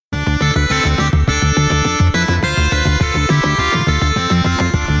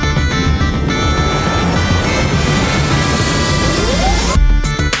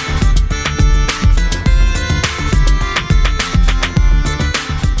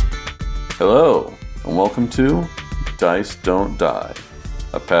Hello, and welcome to Dice Don't Die,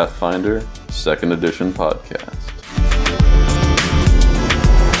 a Pathfinder 2nd Edition podcast.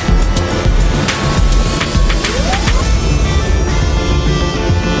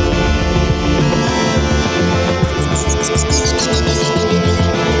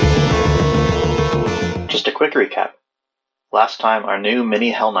 Just a quick recap. Last time, our new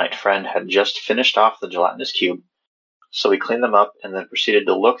mini Hell Knight friend had just finished off the gelatinous cube, so we cleaned them up and then proceeded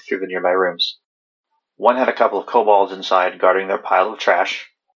to look through the nearby rooms. One had a couple of kobolds inside guarding their pile of trash.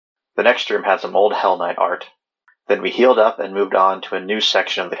 The next room had some old Hell Knight art. Then we healed up and moved on to a new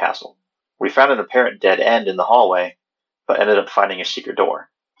section of the castle. We found an apparent dead end in the hallway, but ended up finding a secret door.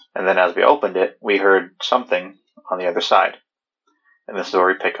 And then as we opened it, we heard something on the other side. And this is where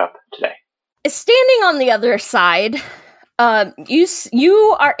we pick up today. Standing on the other side,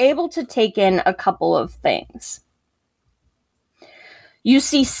 you are able to take in a couple of things. You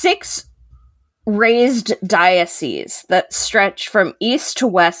see 6 raised dioceses that stretch from east to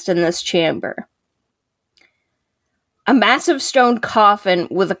west in this chamber. A massive stone coffin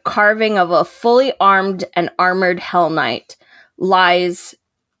with a carving of a fully armed and armored Hell Knight lies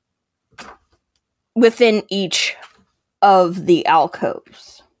within each of the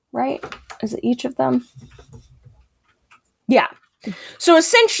alcoves, right? Is it each of them? Yeah. So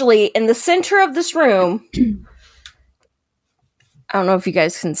essentially, in the center of this room, I don't know if you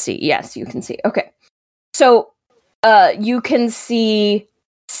guys can see. Yes, you can see. Okay. So, you can see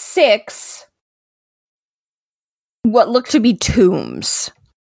 6 what look to be tombs.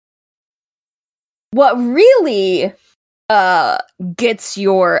 What really gets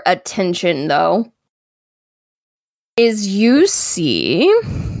your attention, though, is you see...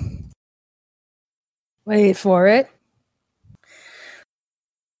 Wait for it.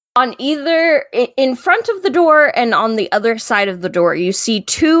 On either, in front of the door and on the other side of the door, you see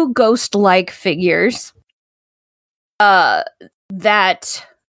 2 ghost-like figures that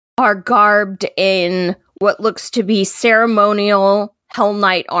are garbed in what looks to be ceremonial Hell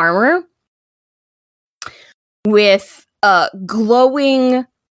Knight armor with glowing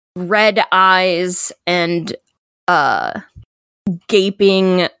red eyes and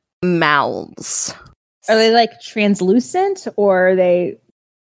gaping mouths. Are they like translucent or are they...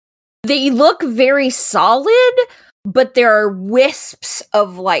 They look very solid, but there are wisps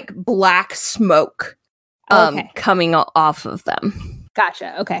of like black smoke coming off of them.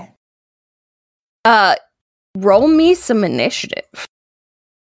 Gotcha, okay. Roll me some initiative.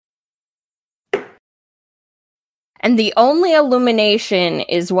 And the only illumination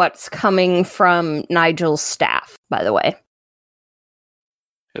is what's coming from Nigel's staff, by the way.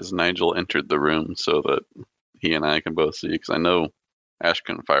 Has Nigel entered the room so that he and I can both see? Because I know Ashka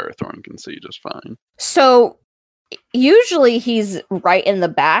and Firethorn can see just fine. So, usually he's right in the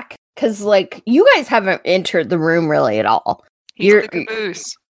back, because, like, you guys haven't entered the room really at all. He's the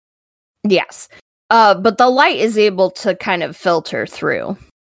caboose. Yes. But the light is able to kind of filter through.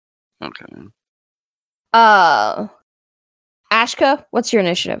 Okay. Ashka, what's your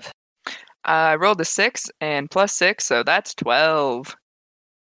initiative? I rolled a 6 and plus 6, so that's 12.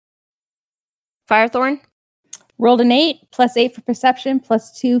 Firethorn? Rolled an 8, plus 8 for perception,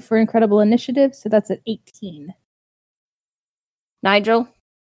 plus 2 for incredible initiative, so that's at 18. Nigel?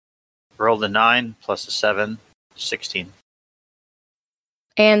 Rolled a 9 plus a 7, 16.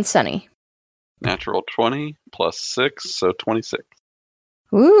 And Sunny? Natural 20 plus 6, so 26.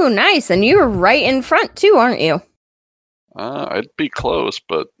 Ooh, nice. And you're right in front too, aren't you? I'd be close,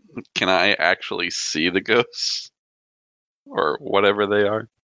 but can I actually see the ghosts? Or whatever they are?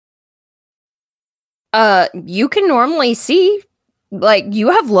 You can normally see, like, you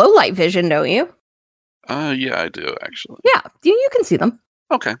have low light vision, don't you? Yeah, I do, actually. Yeah, you can see them.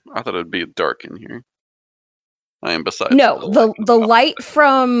 Okay, I thought it'd be dark in here. I am beside... No, the light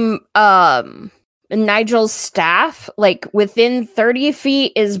from, Nigel's staff, like, within 30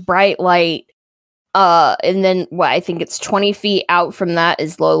 feet is bright light, and then, I think it's 20 feet out from that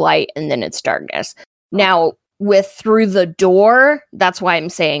is low light, and then it's darkness. Now, through the door, that's why I'm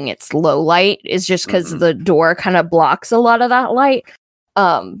saying it's low light, is just because the door kind of blocks a lot of that light.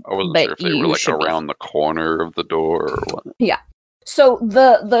 I wasn't sure if they were like around the corner of the door or what. Yeah. So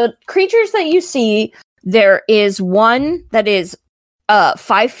the creatures that you see, there is one that is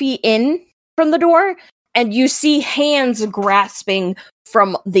 5 feet in from the door, and you see hands grasping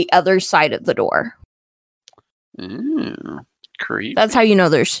from the other side of the door. Creepy. That's how you know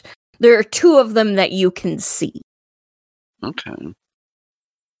there are 2 of them that you can see. Okay.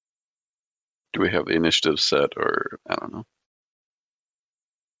 Do we have the initiative set, or I don't know?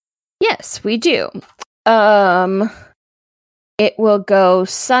 Yes, we do. It will go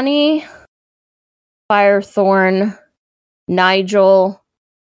Sunny, Firethorn, Nigel,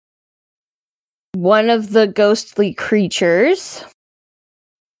 one of the ghostly creatures,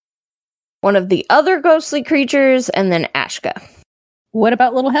 one of the other ghostly creatures, and then Ashka. What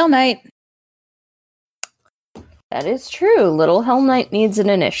about Little Hell Knight? That is true. Little Hell Knight needs an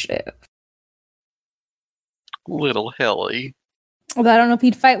initiative. Little Helly. Although I don't know if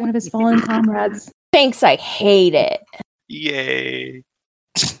he'd fight one of his fallen comrades. Thanks, I hate it. Yay.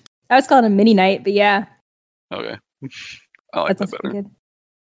 I was calling him Mini Knight, but yeah. Okay. I like that sounds better. pretty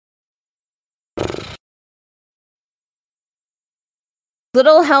good.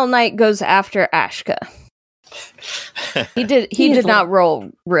 Little Hell Knight goes after Ashka. He did not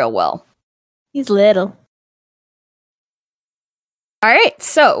roll real well. He's little. All right,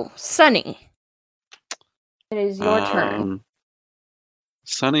 so Sunny, it is your turn.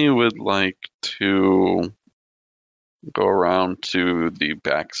 Sunny would like to go around to the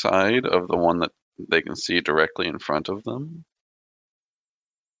backside of the one that they can see directly in front of them.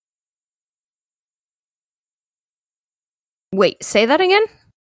 Wait, say that again?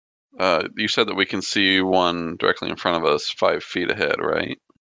 You said that we can see one directly in front of us 5 feet ahead, right?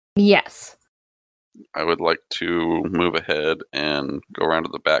 Yes. I would like to move ahead and go around to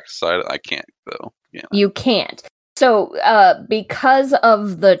the back side. I can't, though. Yeah. You can't. So, because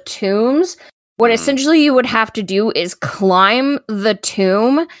of the tombs, what essentially you would have to do is climb the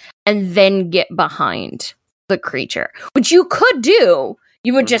tomb and then get behind the creature, which you could do.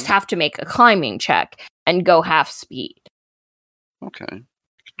 You would just have to make a climbing check and go half speed. Okay.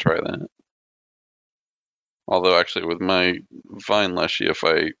 Could try that. Although, actually, with my Vine Leshy, if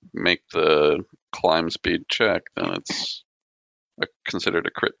I make the climb speed check, then it's considered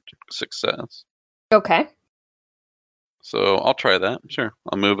a crit success. Okay. So I'll try that. Sure.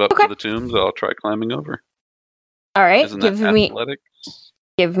 I'll move up to the tombs. I'll try climbing over. All right. Isn't that athletics?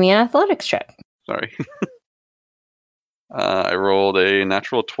 Give me an athletics check. Sorry. I rolled a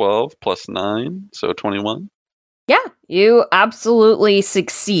natural 12 plus 9, so 21. Yeah, you absolutely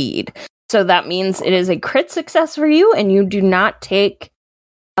succeed. So that means it is a crit success for you, and you do not take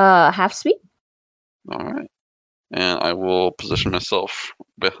half speed. All right. And I will position myself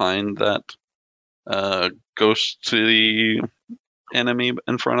behind that ghostly enemy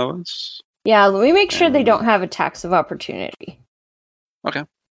in front of us. Yeah, let me make sure they don't have attacks of opportunity. Okay.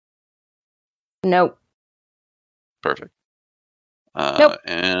 Nope. Perfect. Nope.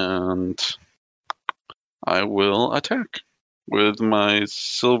 And I will attack with my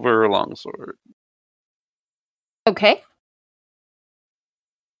silver longsword. Okay.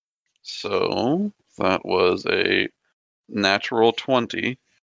 So that was a natural 20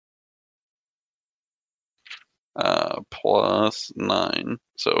 plus 9,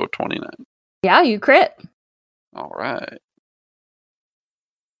 so 29. Yeah, you crit. All right.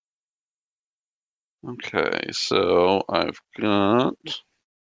 Okay, so I've got...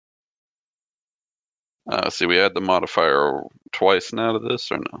 see, we add the modifier twice now to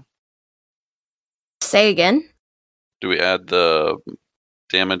this, or no? Say again. Do we add the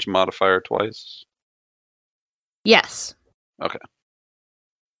damage modifier twice? Yes. Okay.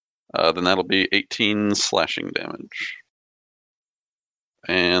 Then that'll be 18 slashing damage.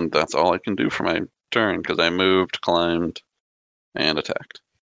 And that's all I can do for my turn, because I moved, climbed, and attacked.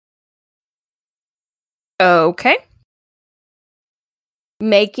 Okay.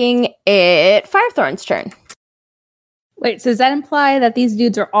 Making it Firethorn's turn. Wait, so does that imply that these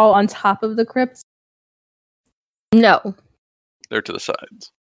dudes are all on top of the crypts? No. They're to the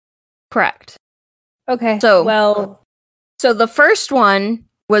sides. Correct. Okay. So the first one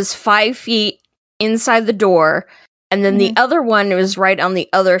was 5 feet inside the door, and then the other one was right on the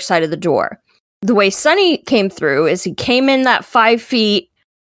other side of the door. The way Sunny came through is he came in that 5 feet,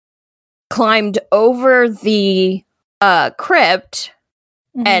 climbed over the crypt,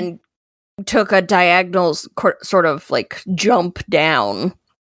 and took a diagonal sort of like jump down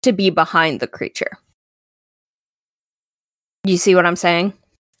to be behind the creature. You see what I'm saying?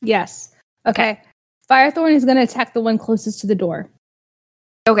 Yes. Okay. Firethorn is going to attack the one closest to the door.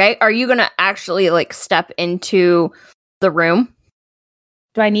 Okay. Are you going to actually like step into the room?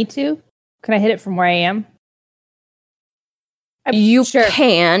 Do I need to? Can I hit it from where I am? You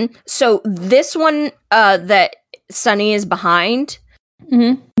can. So this one that Sunny is behind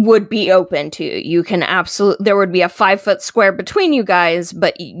would be open to you. You can absolutely... There would be a 5-foot square between you guys,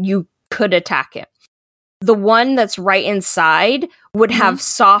 but you could attack him. The one that's right inside would have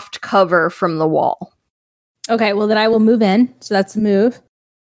soft cover from the wall. Okay, well then I will move in. So that's a move.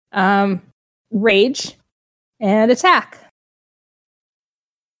 Rage and attack.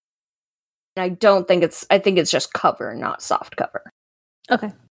 I don't think it's... I think it's just cover, not soft cover.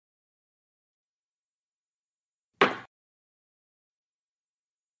 Okay.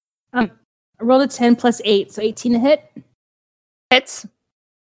 I rolled a 10 plus 8, so 18 to hit. Hits.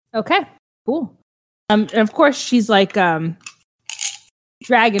 Okay, cool. And of course, she's like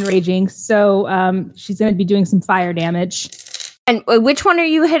dragon raging, so she's going to be doing some fire damage. And which one are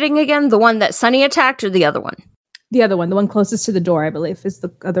you hitting again? The one that Sunny attacked or the other one? The other one, the one closest to the door, I believe, is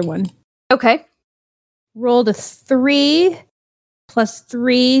the other one. Okay. Rolled a 3 plus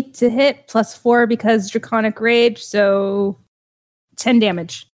 3 to hit, plus 4 because Draconic Rage, so 10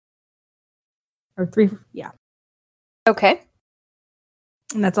 damage. Or 3, yeah. Okay.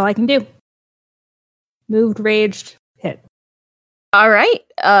 And that's all I can do. Moved, raged, hit. All right.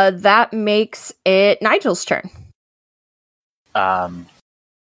 That makes it Nigel's turn.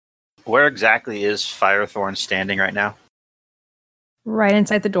 Where exactly is Firethorn standing right now? Right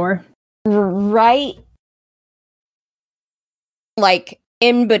inside the door. Right, like,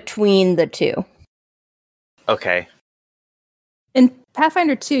 in between the two. Okay. In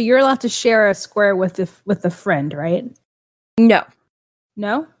Pathfinder 2, you're allowed to share a square with a friend, right? No.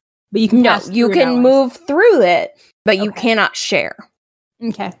 No? But you can No, pass you through it can always. move through it, but you Okay. cannot share.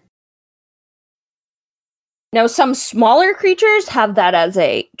 Okay. Now, some smaller creatures have that as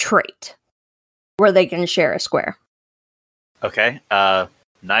a trait, where they can share a square. Okay.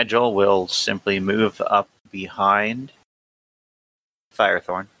 Nigel will simply move up behind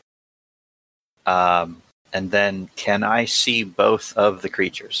Firethorn. And then can I see both of the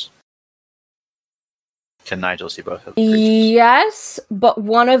creatures? Can Nigel see both of the creatures? Yes, but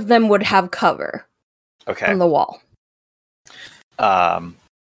one of them would have cover Okay. on the wall. I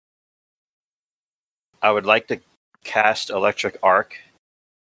would like to cast Electric Arc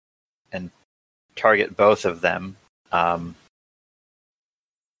and target both of them.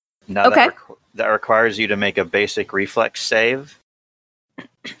 Now Okay. that requires you to make a basic reflex save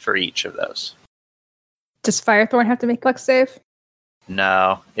for each of those. Does Firethorn have to make Flex save?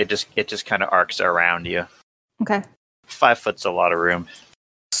 No, it just kind of arcs around you. Okay. 5 foot's a lot of room.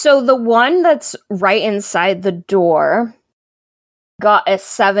 So the one that's right inside the door got a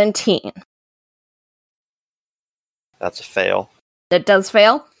 17. That's a fail. That does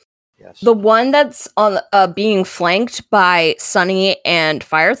fail. Yes. The one that's on being flanked by Sunny and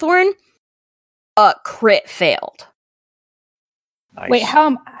Firethorn, crit failed. Nice. Wait, how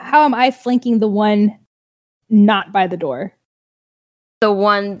am I flanking the one not by the door? The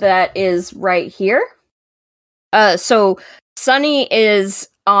one that is right here. So Sunny is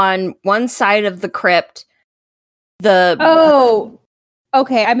on one side of the crypt. Oh,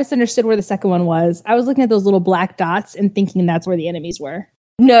 okay. I misunderstood where the second one was. I was looking at those little black dots and thinking that's where the enemies were.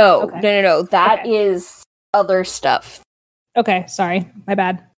 No, Okay. no. That Okay. is other stuff. Okay, sorry. My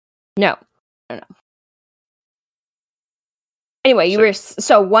bad. No. Anyway, you were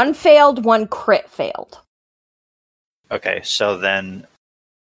so one failed, one crit failed. Okay, so then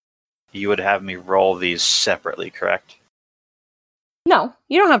you would have me roll these separately, correct? No,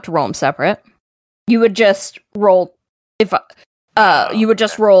 you don't have to roll them separate. You would just roll you would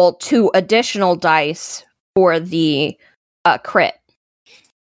just roll 2 additional dice for the crit.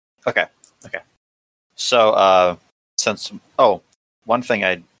 Okay. So, one thing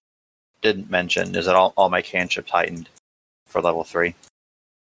I didn't mention is that all my cantrips heightened for level 3.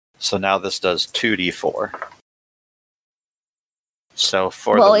 So now this does 2d4. So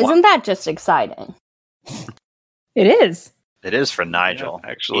Isn't that just exciting? It is. it is for Nigel. Yeah,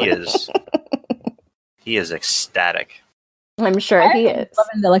 actually. He is ecstatic. I'm sure he is.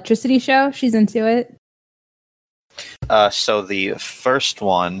 Loving the electricity show. She's into it. So the first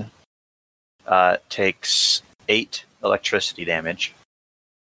one takes 8 electricity damage.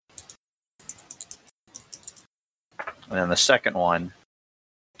 And then the second one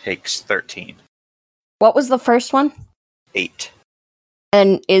takes 13. What was the first one? 8.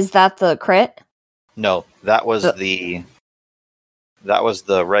 And is that the crit? No, that was the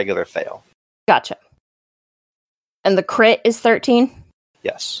regular fail. Gotcha. And the crit is 13?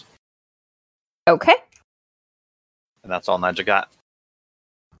 Yes. Okay. And that's all Nigel got.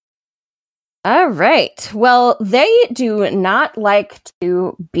 All right. Well, they do not like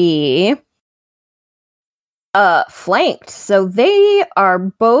to be flanked. So they are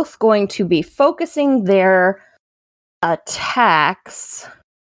both going to be focusing their attacks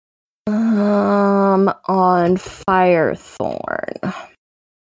on Firethorn.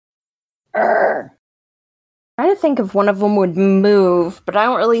 Trying to think if one of them would move, but I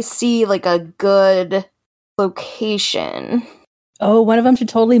don't really see like a good location. Oh, one of them should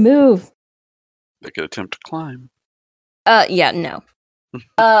totally move. They could attempt to climb. Yeah, no.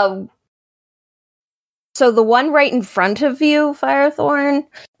 So the one right in front of you, Firethorn,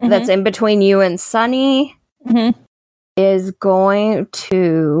 that's in between you and Sunny, Mhm. is going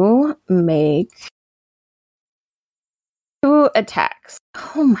to make 2 attacks.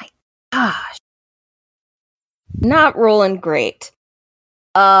 Oh my gosh. Not rolling great.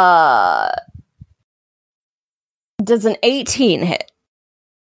 Does an 18 hit?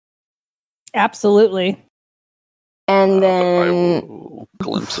 Absolutely. And I then will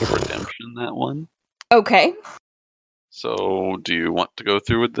glimpse of redemption that one. okay. So, do you want to go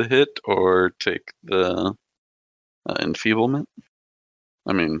through with the hit or take the enfeeblement?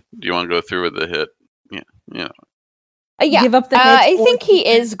 I mean, do you want to go through with the hit? Yeah. Yeah. Give up the I hits or think he keep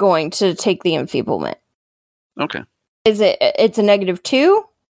it. is going to take the enfeeblement. Okay. Is it? It's a -2?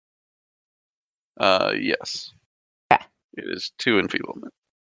 Yes. Okay. It is 2 enfeeblement,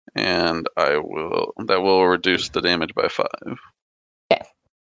 and that will reduce the damage by 5.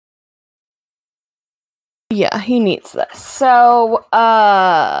 Yeah, he needs this. So,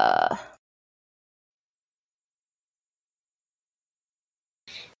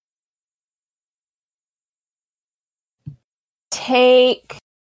 take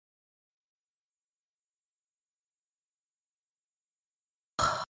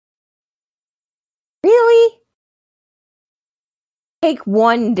really take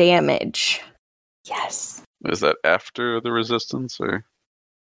 1 damage. Yes. Is that after the resistance, or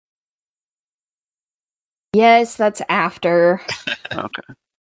Yes, that's after. okay?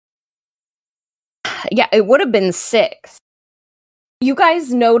 Yeah, it would have been 6. You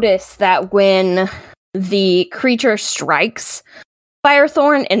guys notice that when the creature strikes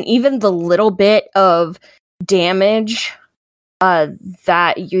Firethorn, and even the little bit of damage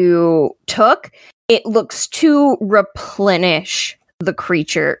that you took, it looks to replenish the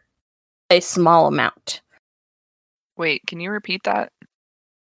creature a small amount. Wait, can you repeat that?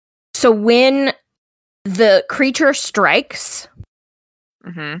 So when the creature strikes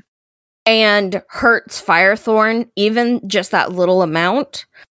Mm-hmm. and hurts Firethorn, even just that little amount,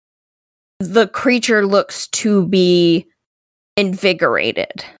 the creature looks to be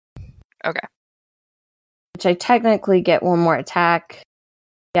invigorated. Okay. Which I technically get 1 more attack.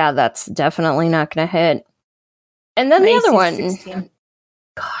 Yeah, that's definitely not going to hit. And then My the AC other is one. 16.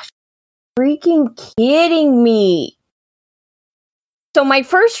 Gosh, freaking kidding me. So my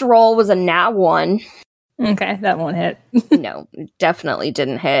first roll was a nat 1. Okay, that won't hit. No, definitely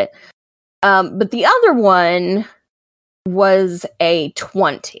didn't hit. But the other one was a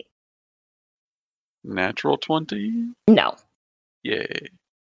 20. Natural 20? No. Yay.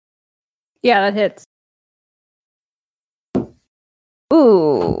 Yeah, that hits.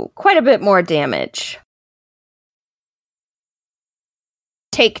 Ooh, quite a bit more damage.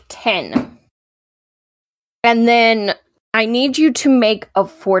 Take 10. And then I need you to make a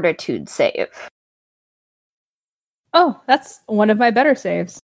fortitude save. Oh, that's one of my better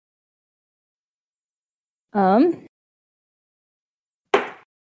saves. I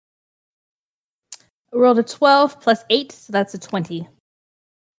rolled a 12 plus 8, so that's a 20.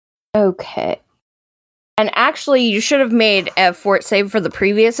 Okay. And actually, you should have made a fort save for the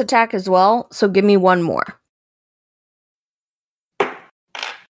previous attack as well, so give me 1 more.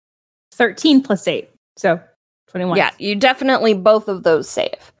 13 plus 8, so 21. Yeah, you definitely both of those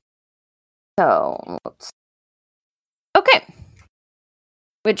save. So, okay.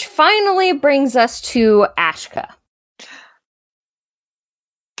 Which finally brings us to Ashka.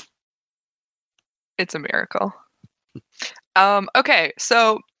 It's a miracle. Okay,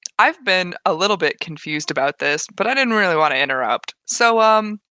 so I've been a little bit confused about this, but I didn't really want to interrupt.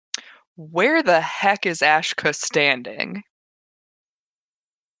 So, where the heck is Ashka standing?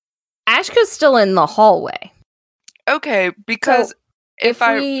 Ashka's still in the hallway. Okay, because So, if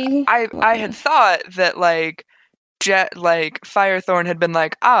I had thought that Firethorn had been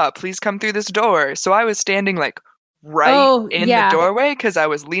like, please come through this door. So I was standing in the doorway because I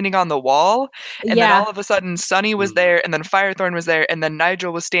was leaning on the wall. And then all of a sudden Sunny was there, and then Firethorn was there, and then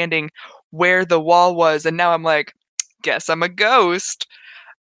Nigel was standing where the wall was, and now I'm like, guess I'm a ghost.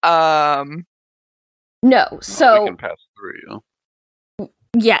 No, We so can pass through you.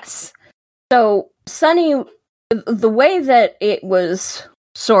 yes. So Sunny, the way that it was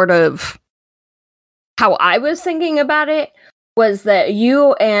sort of how I was thinking about it was that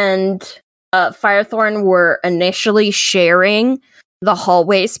you and Firethorn were initially sharing the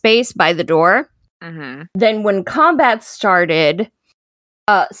hallway space by the door. Mm-hmm. Then when combat started,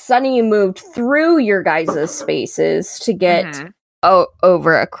 Sunny moved through your guys' spaces to get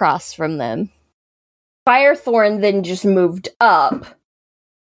over across from them. Firethorn then just moved up,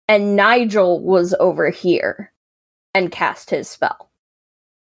 and Nigel was over here and cast his spell.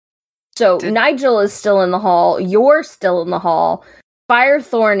 So Nigel is still in the hall, you're still in the hall,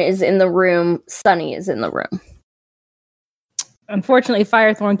 Firethorn is in the room, Sunny is in the room. Unfortunately,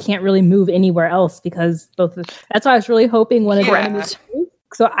 Firethorn can't really move anywhere else because that's why I was really hoping one of the enemies moved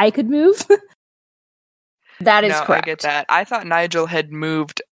so I could move. That is correct. I get that. I thought Nigel had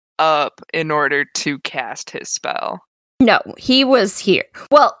moved up in order to cast his spell. No, he was here.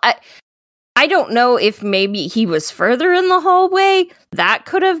 Well, I don't know if maybe he was further in the hallway. That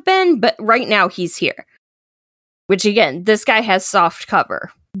could have been, but right now he's here. Which again, this guy has soft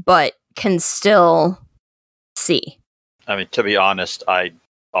cover, but can still see. I mean, to be honest, I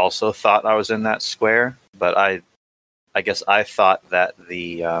also thought I was in that square, but I guess I thought that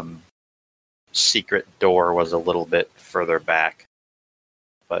the secret door was a little bit further back.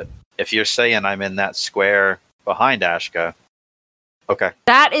 But if you're saying I'm in that square behind Ashka, okay.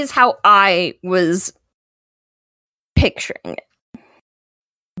 That is how I was picturing it.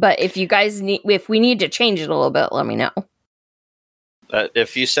 But if you guys if we need to change it a little bit, let me know.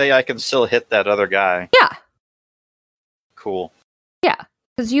 If you say I can still hit that other guy. Yeah. Cool. Yeah,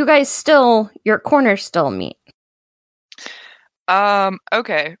 because you guys your corners still meet.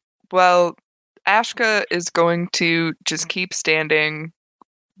 Okay. Well, Ashka is going to just keep standing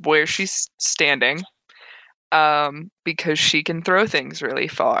where she's standing, because she can throw things really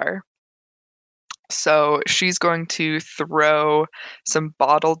far. So she's going to throw some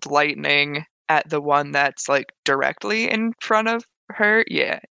bottled lightning at the one that's like directly in front of her.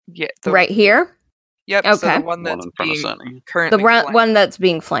 Yeah. Right here? Yep. Okay. So the one that's being currently the one that's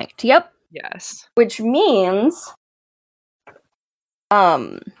being flanked. Yep. Yes. Which means,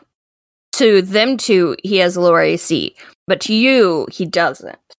 to them two, he has lower AC, but to you, he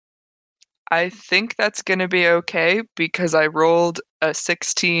doesn't. I think that's going to be okay because I rolled a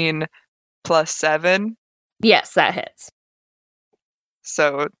 16 plus 7. Yes, that hits.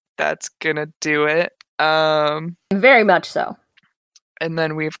 So that's going to do it. Very much so. And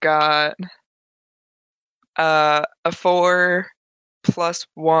then we've got a 4 plus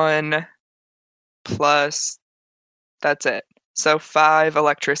 1 plus, that's it. So 5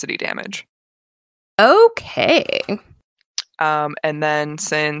 electricity damage. Okay. And then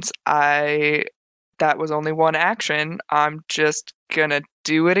since that was only one action, I'm just gonna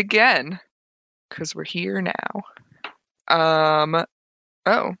do it again. Because we're here now.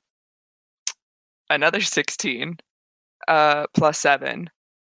 Oh. Another 16. Plus 7.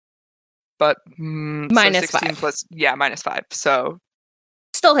 But minus 16 5. plus minus 5. So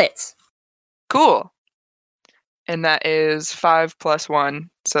still hits. Cool. And that is 5 plus 1,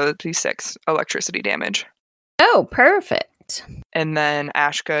 so that'd be 6 electricity damage. Oh, perfect. And then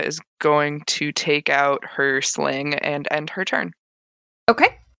Ashka is going to take out her sling and end her turn.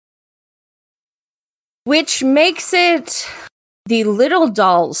 Okay. Which makes it the little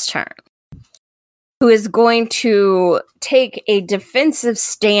doll's turn, who is going to take a defensive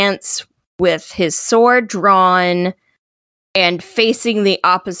stance with his sword drawn and facing the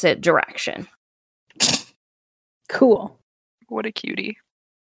opposite direction. Cool. What a cutie.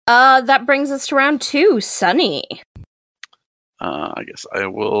 That brings us to round 2. Sunny. I guess I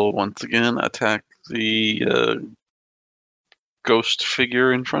will once again attack the ghost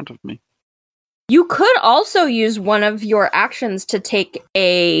figure in front of me. You could also use one of your actions to take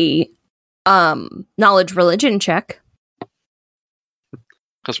a knowledge religion check.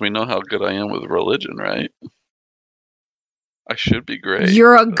 Because we know how good I am with religion, right? I should be great.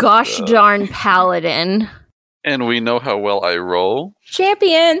 You're a gosh darn paladin. And we know how well I roll.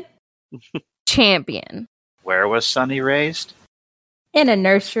 Champion. Where was Sunny raised? In a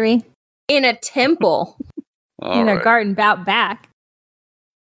nursery. In a temple. In a garden out back.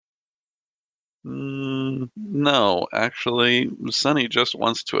 No, actually, Sunny just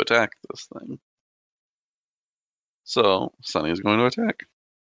wants to attack this thing. So, Sunny is going to attack.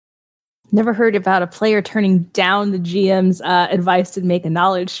 Never heard about a player turning down the GM's advice to make a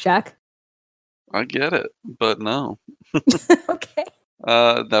knowledge check. I get it, but no. Okay.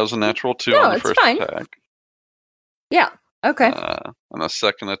 That was a natural 2 on the first attack. Yeah, okay. And the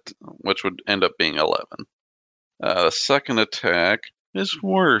second, which would end up being 11. The second attack is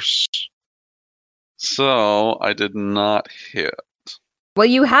worse. So, I did not hit. Well,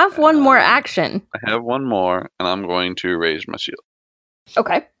 you have one more action. I have one more, and I'm going to raise my shield.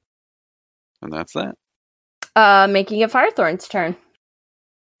 Okay. And that's that. Making it Firethorn's turn.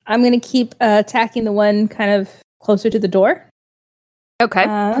 I'm going to keep attacking the one kind of closer to the door. Okay.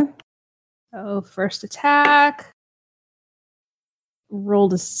 First attack.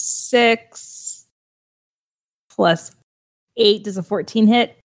 Rolled a 6. Plus 8. Does a 14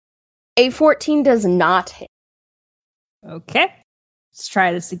 hit? A 14 does not hit. Okay. Let's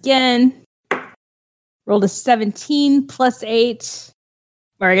try this again. Rolled a 17 plus 8.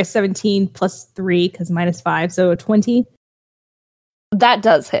 Or I guess 17 plus 3 because minus 5. So a 20. That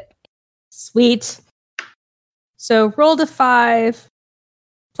does hit. Sweet. So roll to 5.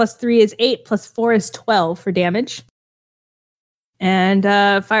 Plus 3 is 8. Plus 4 is 12 for damage. And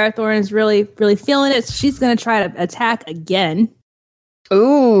Firethorn is really, really feeling it. So she's going to try to attack again.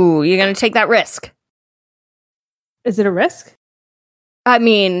 Ooh, you're going to take that risk. Is it a risk? I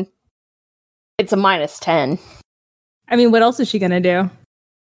mean, it's a -10. I mean, what else is she going to do?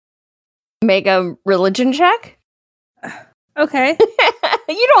 Make a religion check? Okay.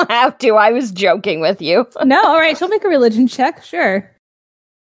 You don't have to. I was joking with you. No, all right. She'll make a religion check. Sure.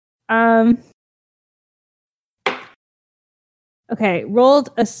 Okay. Rolled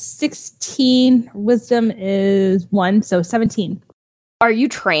a 16. Wisdom is 1, so 17. Are you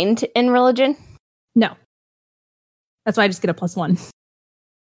trained in religion? No. That's why I just get a +1.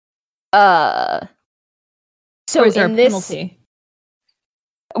 So or is there in a this penalty?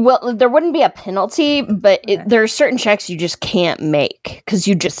 Well, there wouldn't be a penalty, but there are certain checks you just can't make because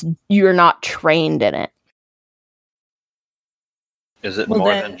you're not trained in it. Is it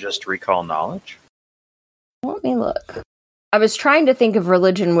more than just recall knowledge? Let me look. I was trying to think if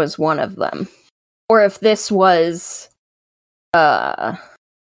religion was one of them, or if this was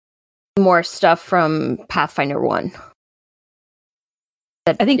more stuff from Pathfinder 1.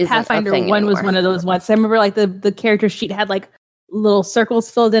 I think Pathfinder 1 was one of those ones. I remember like the character sheet had like little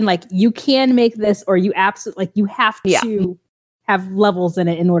circles filled in, like you can make this, or you absolutely like you have to have levels in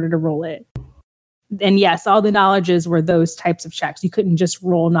it in order to roll it. And yes, all the knowledges were those types of checks. You couldn't just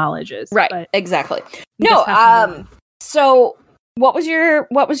roll knowledges. Right. Exactly. No. So what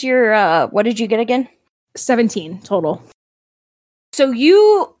did you get again? 17 total. So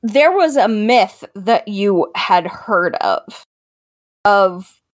there was a myth that you had heard of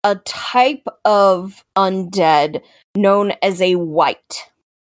a type of undead known as a wight.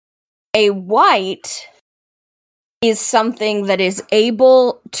 A wight is something that is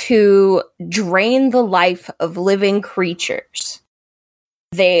able to drain the life of living creatures.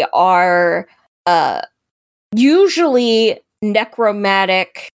 They are usually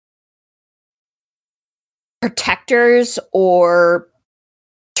necromantic protectors or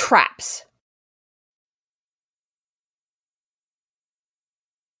traps.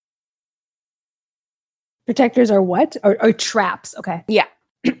 Protectors are what? Or traps. Okay. Yeah.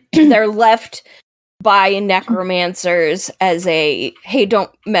 They're left by necromancers as a, hey,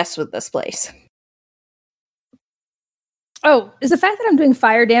 don't mess with this place. Oh, is the fact that I'm doing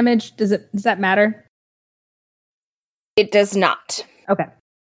fire damage, does that matter? It does not. Okay.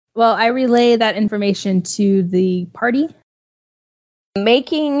 Well, I relay that information to the party.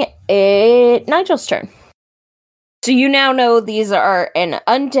 Making it Nigel's turn. So you now know these are an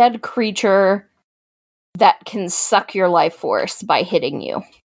undead creature that can suck your life force by hitting you.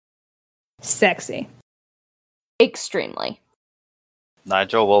 Sexy. Extremely.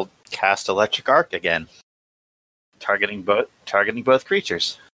 Nigel will cast Electric Arc again, targeting both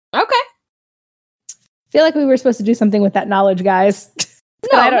creatures. Okay. I feel like we were supposed to do something with that knowledge, guys.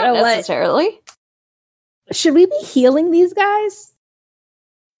 No, I don't know necessarily. Should we be healing these guys?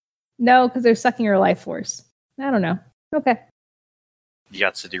 No, because they're sucking your life force. I don't know. Okay. You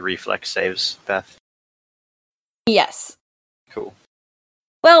got to do reflex saves, Beth. Yes. Cool.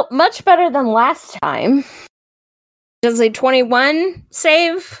 Well, much better than last time. Does a 21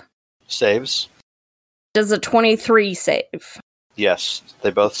 save? Saves. Does a 23 save? Yes,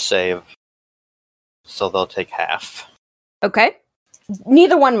 they both save. So they'll take half. Okay.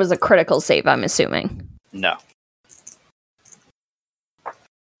 Neither one was a critical save, I'm assuming. No.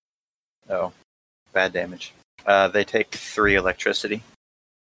 Oh. Bad damage. They take 3 electricity.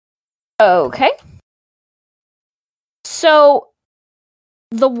 Okay. So,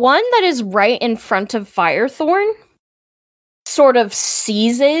 the one that is right in front of Firethorn sort of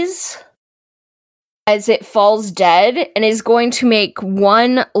seizes as it falls dead and is going to make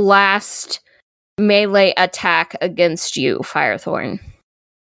one last melee attack against you, Firethorn,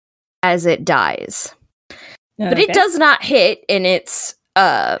 as it dies. Okay. But it does not hit in its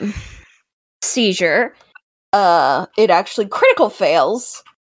seizure. It actually critical fails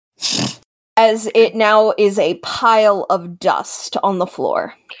as it now is a pile of dust on the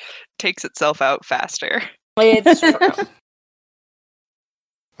floor. Takes itself out faster. It's true.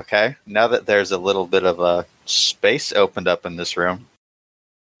 Okay, now that there's a little bit of a space opened up in this room,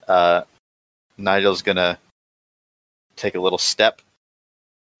 Nigel's gonna take a little step.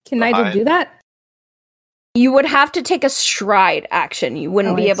 Can Nigel do that? You would have to take a stride action. You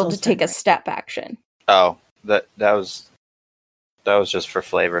wouldn't be able to take a step action. Oh, that was just for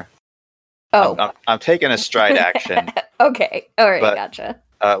flavor. Oh, I'm taking a stride action. Okay, all right, gotcha.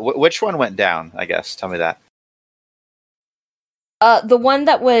 Which one went down? I guess. Tell me that. The one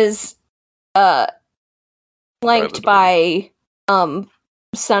that was flanked by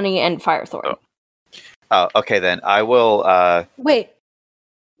Sunny and Firethorn. Oh, okay then. I will. Wait,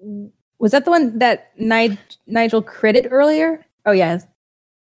 was that the one that Nigel critted earlier? Oh yes.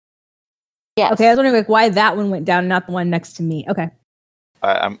 Yes. Okay, I was wondering why that one went down, not the one next to me. Okay.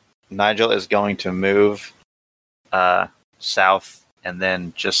 Nigel is going to move south and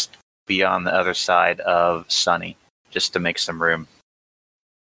then just be on the other side of Sunny, just to make some room.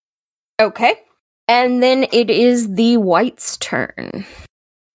 Okay. And then it is the White's turn.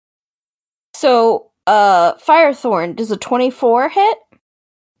 So, Firethorn, does a 24 hit?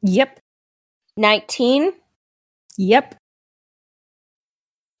 Yep. 19? Yep.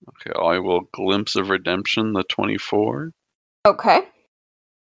 Okay, I will Glimpse of Redemption, the 24. Okay.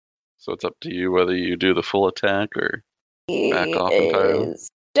 So it's up to you whether you do the full attack or back off entirely.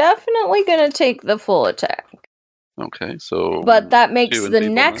 Definitely gonna take the full attack. Okay, so... But that makes the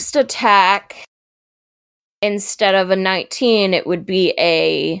next attack, instead of a 19, it would be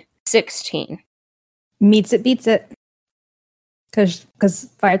a 16. Meets it, beats it. Because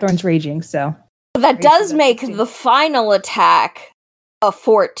Firethorn's raging, so... That does make 16. The final attack a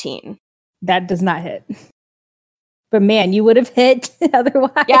 14. That does not hit. But man, you would have hit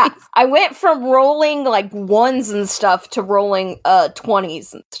otherwise. Yeah, I went from rolling like 1s and stuff to rolling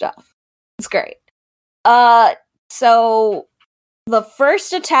 20s and stuff. It's great. So the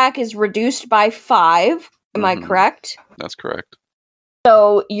first attack is reduced by 5. Am I correct? That's correct.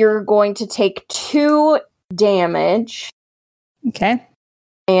 So you're going to take 2 damage. Okay.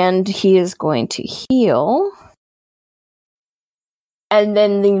 And he is going to heal. And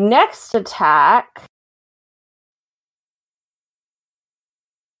then the next attack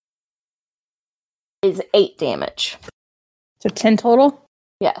is 8 damage. So 10 total?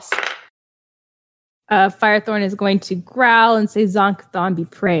 Yes. Firethorn is going to growl and say, Zonkathon be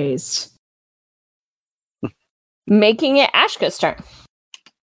praised. Making it Ashka's turn.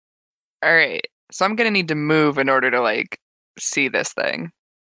 All right. So I'm going to need to move in order to, like, see this thing.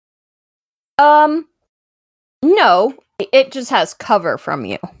 No. It just has cover from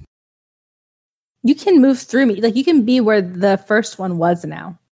you. You can move through me. Like, you can be where the first one was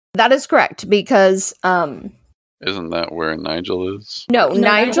now. That is correct, because, Isn't that where Nigel is? No,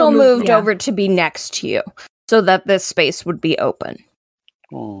 Nigel moved over to be next to you, so that this space would be open.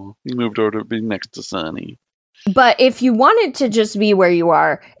 Oh, he moved over to be next to Sunny. But if you wanted to just be where you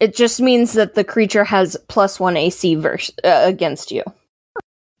are, it just means that the creature has +1 AC against you.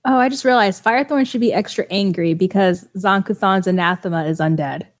 Oh, I just realized Firethorn should be extra angry because Zonkathon's anathema is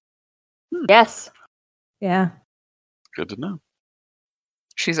undead. Yes. Yeah. Good to know.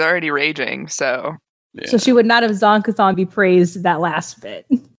 She's already raging, so... Yeah. So she would not have Zonkathon be praised that last bit.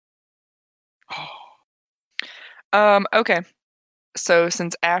 Okay. So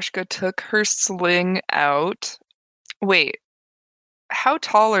since Ashka took her sling out... Wait. How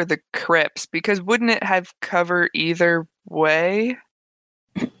tall are the crypts? Because wouldn't it have cover either way?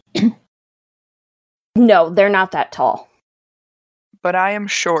 No, they're not that tall. But I am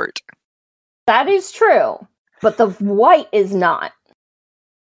short. That is true. But the White is not.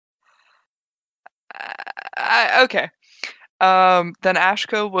 Okay. Then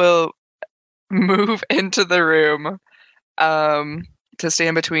Ashka will move into the room to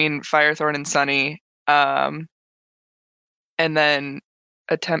stand between Firethorn and Sunny, and then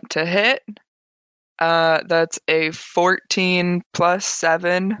attempt to hit. That's a 14 plus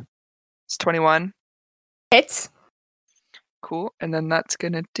 7. It's 21. Hits. Cool. And then that's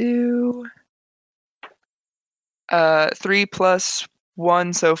gonna do 3 plus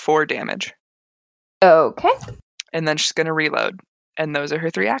 1, so 4 damage. Okay. And then she's gonna reload. And those are her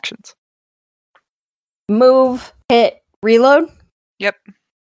 3 actions. Move, hit, reload? Yep.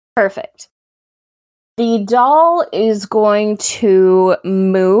 Perfect. The doll is going to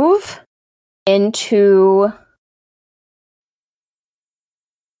move into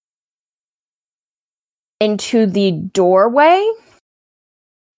the doorway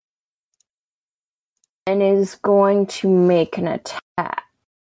and is going to make an attack.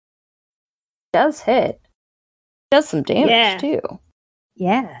 Does hit. Does some damage too.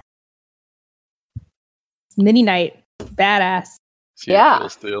 Yeah. Mini Knight. Badass. Yeah.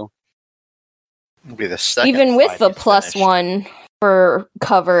 Steel. It'll be the second even with the +1 for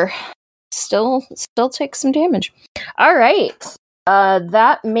cover, still takes some damage. All right.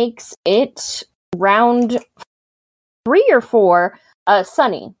 That makes it round 3 or 4.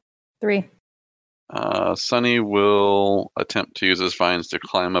 Sunny. 3. Sunny will attempt to use his vines to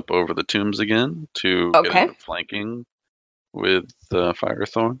climb up over the tombs again to get into flanking with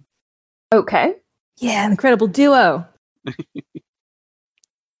Firethorn. Okay. Yeah, incredible duo.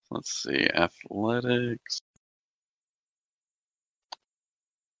 Let's see, athletics.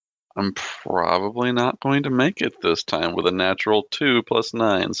 I'm probably not going to make it this time with a natural 2 plus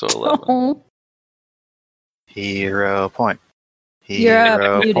 9, so 11. Oh. Hero point.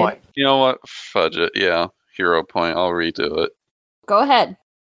 Hero point. You know what? Fudge it. Yeah, hero point. I'll redo it. Go ahead.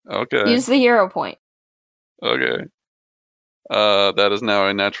 Okay. Use the hero point. Okay. That is now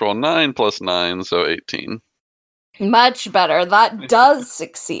a natural 9 plus 9, so 18. Much better. That does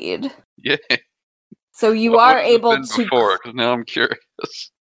succeed. Yay. So you What are would it have able been to. before, 'cause now I'm curious.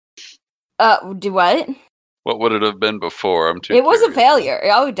 Do what? What would it have been before? I'm too. It was a curious. failure.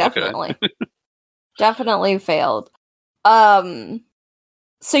 Oh, definitely. Definitely failed.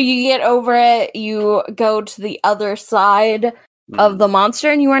 So you get over it, you go to the other side of the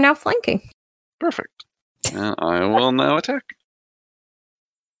monster, and you are now flanking. Perfect. And I will now attack.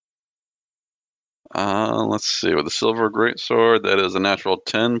 Let's see. With the silver greatsword, that is a natural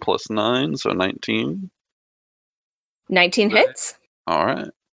 10 plus 9, so 19. 19 hits. All right.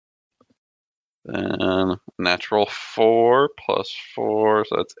 Then natural 4 plus 4,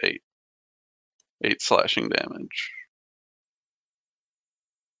 so that's 8. 8 slashing damage.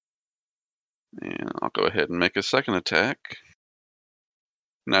 And I'll go ahead and make a second attack.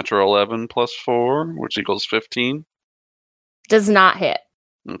 Natural 11 plus 4, which equals 15. Does not hit.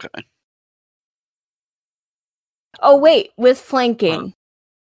 Okay. Oh, wait. With flanking.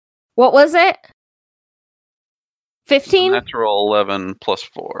 What was it? 15? Natural 11 plus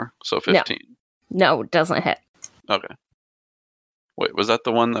 4, so 15. No, it doesn't hit. Okay. Wait, was that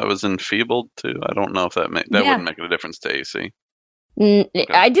the one that was enfeebled too? I don't know if that wouldn't make a difference to AC. Okay.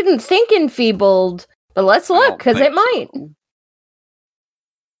 I didn't think enfeebled, but let's look, because it might.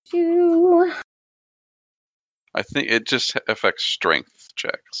 I think it just affects strength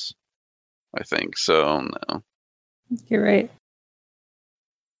checks. I think so. No. You're right.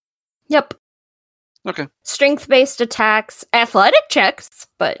 Yep. Okay. Strength-based attacks, athletic checks,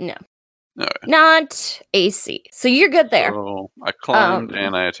 but no. All right. Not AC. So you're good there. So I climbed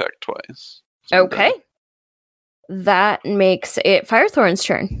and I attacked twice. So Okay. That makes it Firethorn's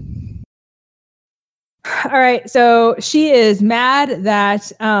turn. All right. So she is mad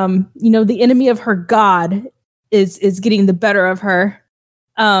that the enemy of her god is getting the better of her.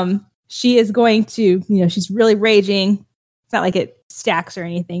 She is going to, she's really raging. It's not like it stacks or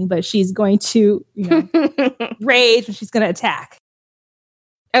anything, but she's going to, rage and she's going to attack.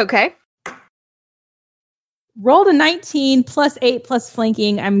 Okay. Rolled a 19 plus 8 plus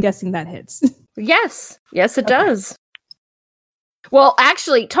flanking. I'm guessing that hits. Yes, it does. Well,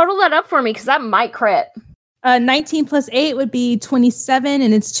 actually, total that up for me because that might crit. 19 plus 8 would be 27,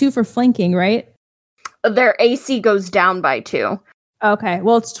 and it's 2 for flanking, right? Their AC goes down by 2. Okay,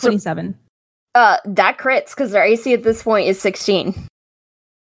 well, it's 27. So, that crits because their AC at this point is 16.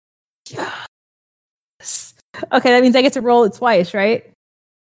 Yes. Okay, that means I get to roll it twice, right?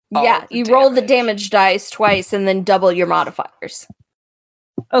 Yeah, you roll the damage dice twice and then double your modifiers.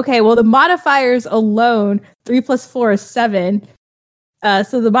 Okay, well, the modifiers alone, 3 plus 4 is 7.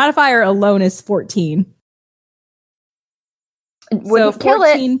 So the modifier alone is 14. Wouldn't kill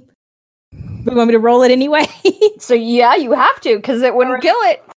 14. It. You want me to roll it anyway? So yeah, you have to, because it wouldn't kill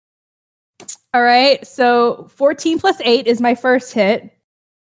it. All right, so 14 plus 8 is my first hit.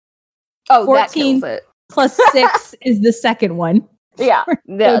 Oh, 14 that kills it. Plus 6 is the second one. Yeah, so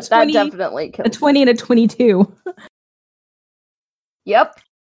that 20, definitely kills a 20 and a 22. Yep.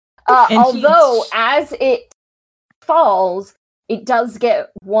 Although, as it falls, it does get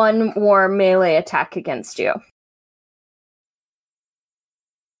one more melee attack against you.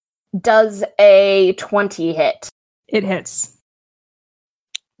 Does a 20 hit? It hits.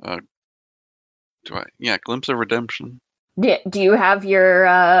 Glimpse of Redemption. Do you have your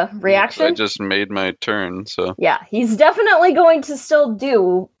reaction? I just made my turn, so... Yeah, he's definitely going to still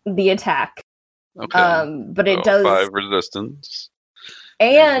do the attack. Okay. But it does... 5 resistance.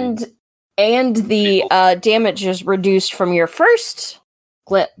 And the damage is reduced from your first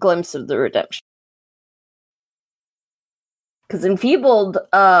glimpse of the redemption. Because enfeebled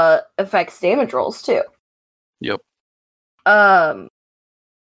affects damage rolls too. Yep.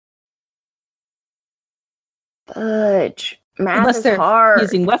 Fudge. Math Unless is they're hard.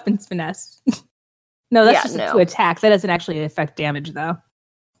 Using weapons finesse. No, that's just to attack. That doesn't actually affect damage, though.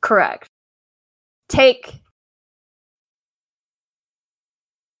 Correct. Take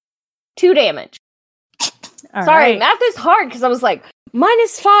 2 damage. Sorry, math is hard because I was like,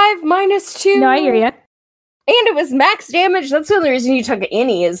 -5, -2. No, I hear you. And it was max damage. That's the only reason you took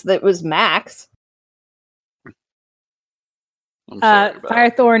any is that it was max.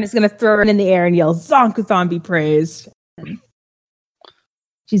 Firethorn is going to throw it in the air and yell, "Zonkathon be praised."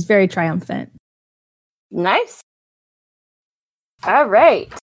 She's very triumphant. Nice. All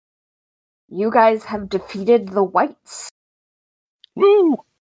right. You guys have defeated the whites. Woo!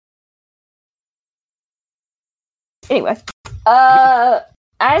 Anyway,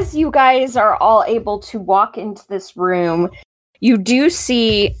 as you guys are all able to walk into this room, you do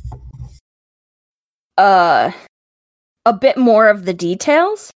see a bit more of the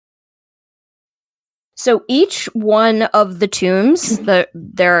details. So each one of the tombs,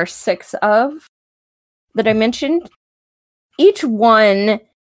 there are 6 of that I mentioned, each one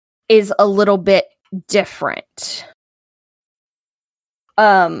is a little bit different.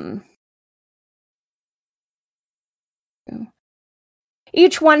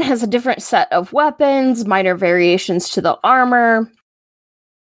 Each one has a different set of weapons, minor variations to the armor.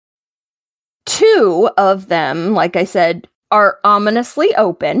 2 of them, like I said, are ominously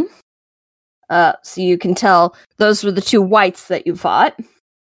open. So you can tell those were the 2 whites that you fought.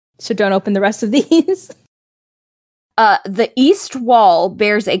 So don't open the rest of these. The east wall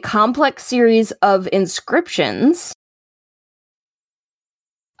bears a complex series of inscriptions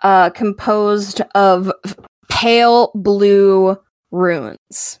composed of pale blue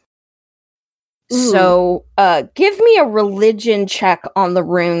runes. Ooh. So give me a religion check on the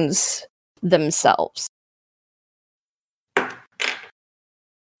runes themselves.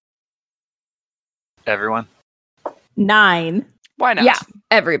 Everyone? 9. Why not? Yeah,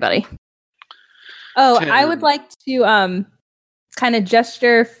 everybody. Oh, 10. I would like to kind of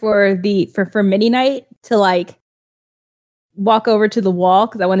gesture for Mini Knight to like walk over to the wall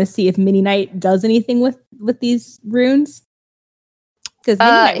because I want to see if Mini Knight does anything with these runes. Because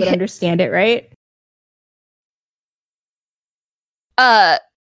Mini Knight would understand it, right? No.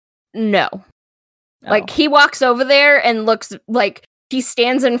 Oh. Like he walks over there and looks like he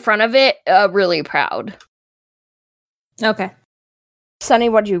stands in front of it, really proud. Okay. Sunny,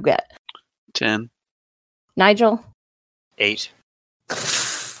 what'd you get? 10. Nigel? 8.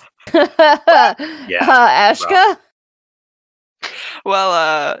 Ashka?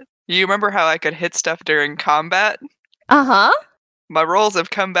 Well, you remember how I could hit stuff during combat? Uh-huh. My rolls have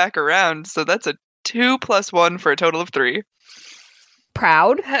come back around, so that's a 2 + 1 for a total of 3.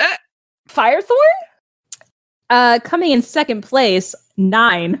 Proud. Firethorn? Coming in second place,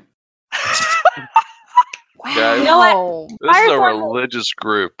 9. Wow. Guys, you know what? This is a religious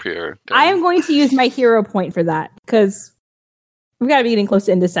group here. I am going to use my hero point for that because we've got to be getting close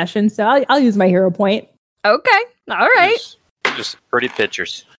to end of session, so I'll use my hero point. Okay. All right. Just pretty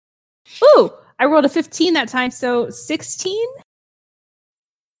pictures. Ooh, I rolled a 15 that time, so 16?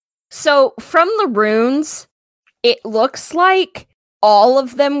 So from the runes, it looks like all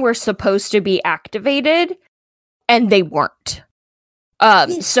of them were supposed to be activated, and they weren't.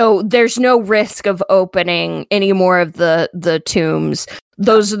 So there's no risk of opening any more of the tombs.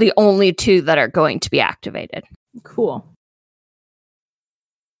 Those are the only 2 that are going to be activated. Cool.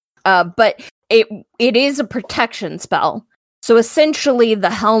 But it is a protection spell. So essentially the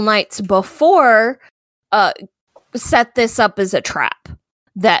Hell Knights before set this up as a trap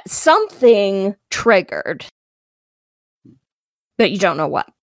that something triggered. But you don't know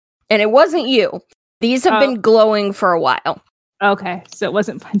what. And it wasn't you. These have been glowing for a while. Okay, so it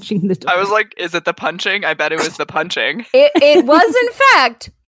wasn't punching the door. I was like, is it the punching? I bet it was the punching. It was, in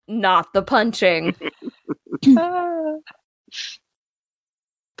fact, not the punching.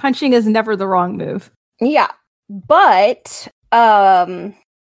 Punching is never the wrong move. Yeah, but, Hey,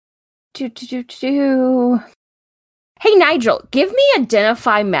 Nigel, give me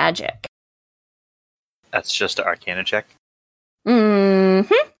Identify Magic. That's just an Arcana check?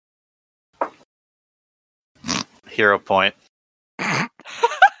 Mm-hmm. Hero point.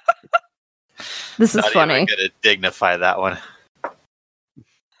 This is funny. I'm gonna dignify that one.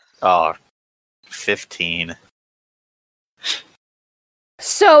 Oh, 15.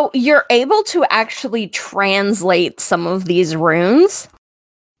 So you're able to actually translate some of these runes,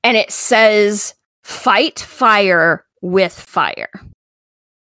 and it says, fight fire with fire.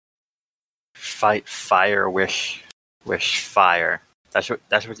 Fight fire, wish fire. That's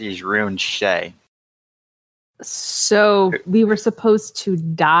what these runes say. So we were supposed to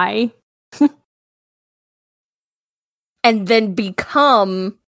die? And then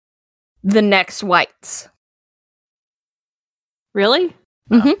become the next whites. Really?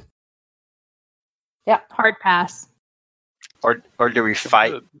 Mm-hmm. Yeah, hard pass. Or do we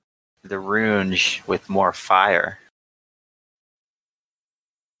fight the runes with more fire?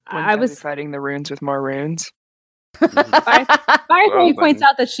 I was fighting the runes with more runes. Firethorn points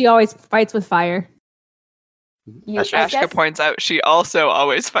out that she always fights with fire. Ashka points out she also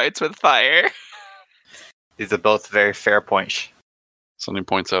always fights with fire. These are both very fair points. Sunny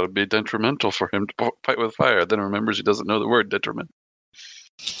points out it'd be detrimental for him to fight with fire, then remembers he doesn't know the word detriment.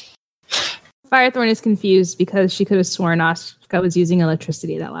 Firethorn is confused because she could have sworn Ashka was using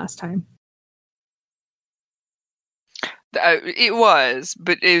electricity that last time. It was,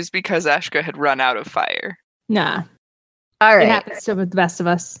 but it was because Ashka had run out of fire. Nah. All right. It happens to the best of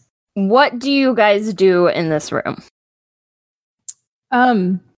us. What do you guys do in this room?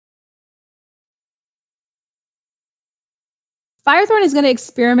 Firethorn is going to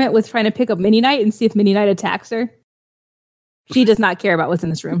experiment with trying to pick up Mini Knight and see if Mini Knight attacks her. She does not care about what's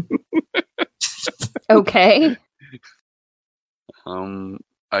in this room. Okay.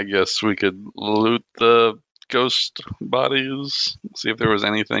 I guess we could loot the ghost bodies, see if there was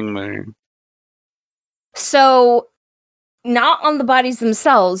anything there. So, not on the bodies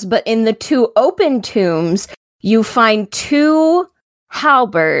themselves, but in the 2 open tombs, you find 2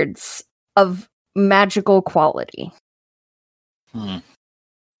 halberds of magical quality.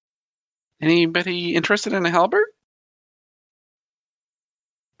 Anybody interested in a halberd?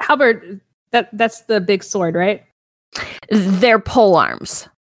 Halberd, that's the big sword, right? They're pole arms.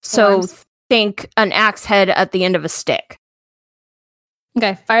 So think an axe head at the end of a stick.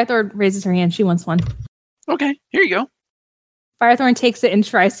 Okay, Firethorn raises her hand. She wants one. Okay, here you go. Firethorn takes it and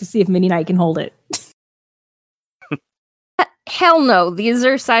tries to see if Mini Knight can hold it. Hell no, these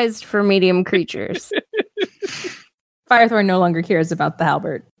are sized for medium creatures. Firethorn no longer cares about the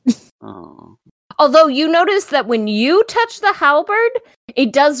halberd. Oh. Although you notice that when you touch the halberd,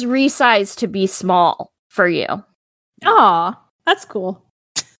 it does resize to be small for you. Aw, that's cool.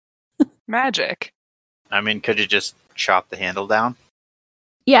 Magic. I mean, could you just chop the handle down?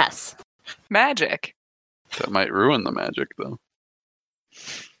 Yes. Magic. That might ruin the magic, though.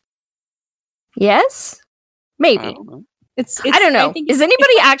 Yes? Maybe. I don't know. I don't know. Is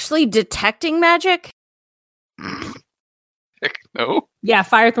anybody actually detecting magic? Heck no. Yeah,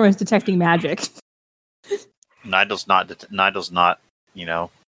 Firethorn is detecting magic. Nigel's not,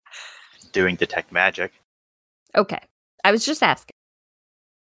 doing detect magic. Okay. I was just asking.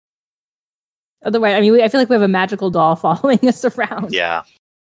 Otherwise, I mean, I feel like we have a magical doll following us around. Yeah.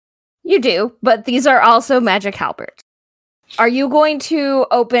 You do, but these are also magic halberds. Are you going to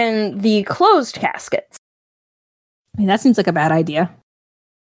open the closed caskets? I mean, that seems like a bad idea.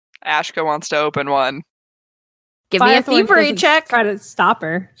 Ashka wants to open one. Give me a thievery check. Try to stop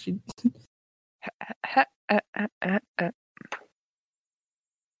her.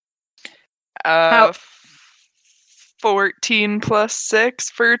 14 plus 6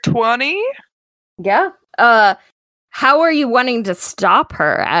 for 20. Yeah. How are you wanting to stop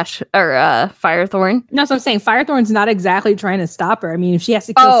her, Firethorn? No, so I'm saying Firethorn's not exactly trying to stop her. I mean, if she has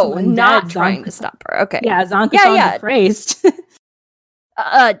to kill someone not dead, trying to stop her. Okay. Yeah, Zonka praised.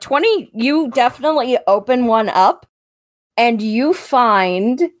 20, you definitely open one up, and you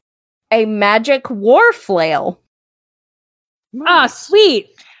find a magic war flail. Ah, sweet.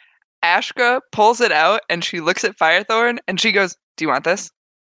 Ashka pulls it out, and she looks at Firethorn, and she goes, "Do you want this?"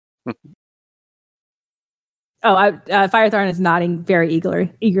 Firethorn is nodding very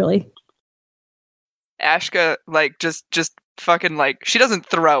eagerly. Ashka, just fucking, she doesn't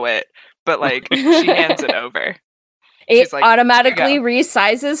throw it, but, she hands it over. It automatically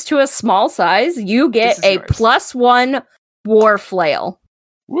resizes to a small size. You get a yours. +1 war flail.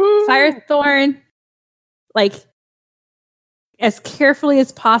 Woo! Firethorn, as carefully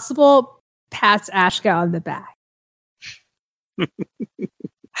as possible, pats Ashka on the back.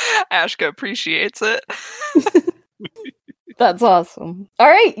 Ashka appreciates it. That's awesome. All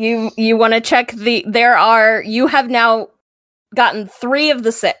right, you want to check you have now gotten 3 of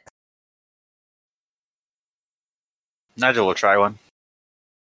the 6. Nigel will try one.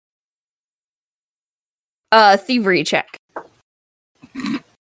 Thievery check.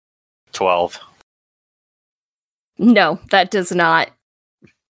 12. No, that does not.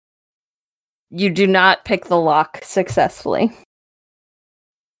 You do not pick the lock successfully.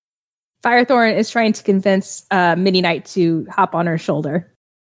 Firethorn is trying to convince Mini Knight to hop on her shoulder.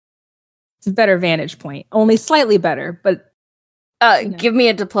 It's a better vantage point. Only slightly better, but... Give me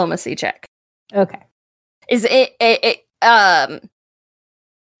a diplomacy check. Okay. Is are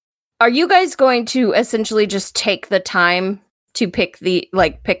you guys going to essentially just take the time to pick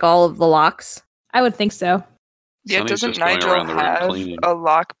all of the locks? I would think so. Yeah, Sonny's doesn't just going Nigel around the room have cleaning. a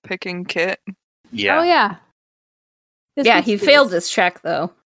lock picking kit? Yeah. Oh, yeah. He failed his check,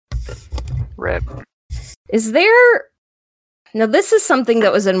 though. Rip. Is there... Now, this is something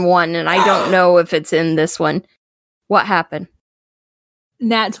that was in 1, and I don't know if it's in this one. What happened?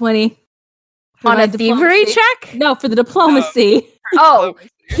 Nat 20. On a thievery check? No, for the diplomacy. Oh,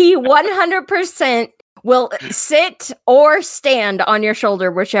 he 100% will sit or stand on your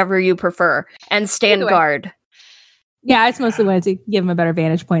shoulder, whichever you prefer, and stand guard. Yeah, I just mostly wanted to give him a better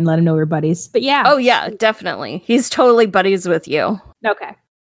vantage point and let him know we're buddies. But yeah. Oh, yeah, definitely. He's totally buddies with you. Okay.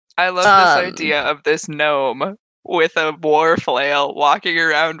 I love this idea of this gnome with a war flail walking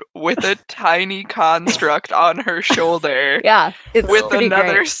around with a tiny construct on her shoulder. Yeah, it's with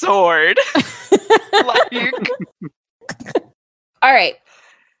another great. Sword. All right.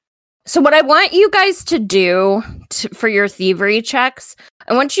 So what I want you guys to do for your thievery checks,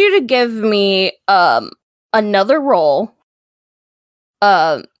 I want you to give me another roll.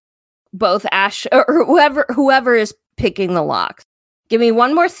 Both Ash or whoever is picking the locks. Give me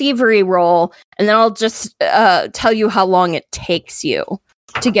one more thievery roll, and then I'll just tell you how long it takes you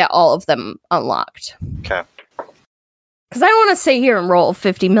to get all of them unlocked. Okay. Because I don't want to sit here and roll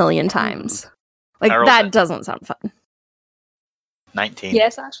 50 million times. Like, that doesn't sound fun. 19.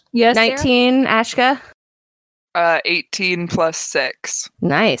 Yes, Ash. Yes, 19, Ashka? 18 plus 6.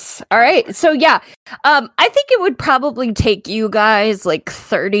 Nice. All right. So, yeah. I think it would probably take you guys, like,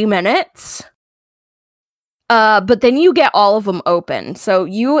 30 minutes. But then you get all of them open. So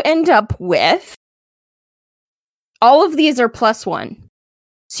you end up with... all of these are +1.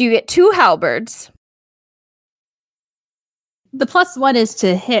 So you get 2 halberds. The +1 is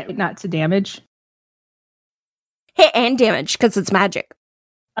to hit, not to damage. Hit and damage, because it's magic.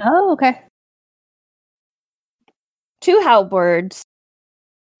 Oh, okay. 2 halberds.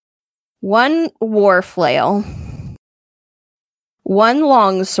 1 war flail. 1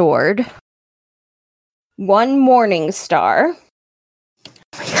 longsword. 1 morning star.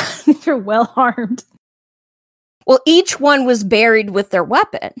 You're well armed. Well, each one was buried with their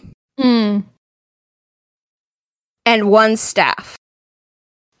weapon. Mm. And 1 staff.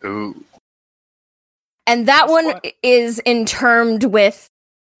 Ooh. And that one is intermed with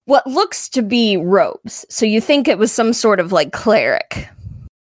what looks to be robes. So you think it was some sort of like cleric.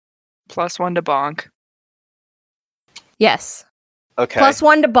 +1 to bonk. Yes. Okay.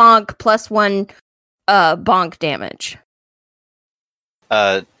 +1 to bonk, +1 bonk damage.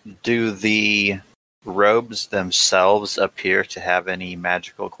 Do the robes themselves appear to have any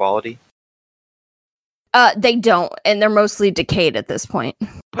magical quality? They don't, and they're mostly decayed at this point.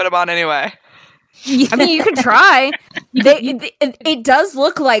 Put them on anyway. Yeah. I mean, you could try. It does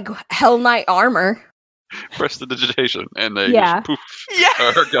look like Hell Knight armor. Prestidigitation, and they Yeah. just poof.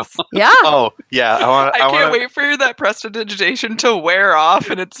 Yeah. Are gone. Yeah. Oh, yeah. I can't wait for that prestidigitation to wear off,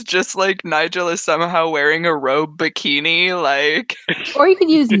 and it's just like Nigel is somehow wearing a robe bikini, like. Or you could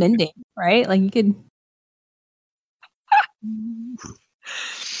use mending, right? Like you could.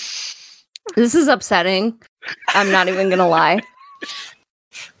 This is upsetting. I'm not even gonna lie.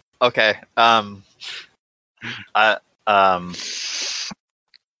 Okay.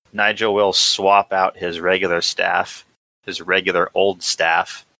 Nigel will swap out his regular staff, his regular old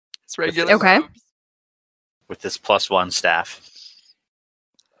staff. It's regular. Okay. With this +1 staff.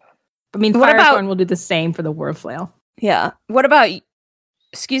 I mean, What about- Firethorn will do the same for the war flail. Yeah. What about,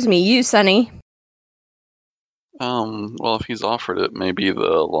 excuse me, you, Sunny? Well, if he's offered it, maybe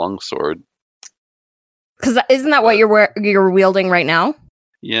the longsword. Because isn't that what you're wielding right now?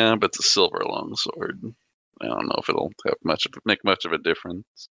 Yeah, but it's a silver longsword. I don't know if it'll make much of a difference.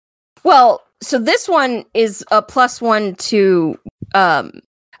 Well, so this one is a +1 to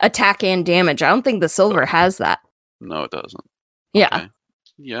attack and damage. I don't think the silver has that. No, it doesn't. Yeah. Okay.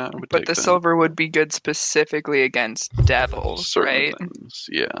 Yeah, I would But take the that. silver would be good specifically against devils, Certain right? things,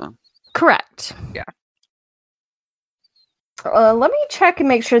 yeah. Correct. Yeah. Let me check and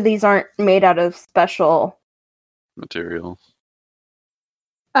make sure these aren't made out of special. Material.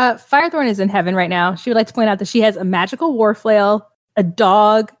 Firethorn is in heaven right now. She would like to point out that she has a magical war flail, a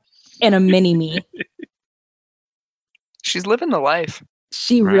dog, and a mini-me. She's living the life.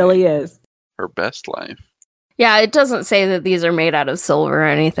 She Right. really is. Her best life. Yeah, it doesn't say that these are made out of silver or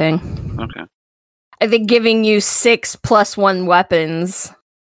anything. Okay. I think giving you 6 +1 weapons,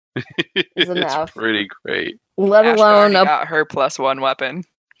 It's enough. pretty great. let Ashka alone already a got her +1 weapon.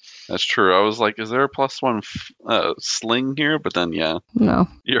 That's true. I was like, is there a +1 sling here? But then, yeah, no.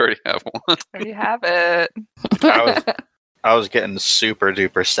 you already have one. There you have it. I was getting super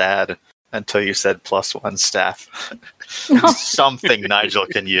duper sad until you said +1 staff. No. Something Nigel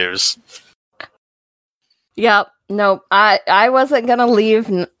can use. Yep. No, I wasn't gonna leave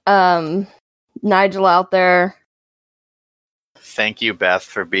Nigel out there. Thank you, Beth,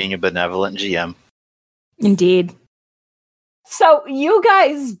 for being a benevolent GM. Indeed. So you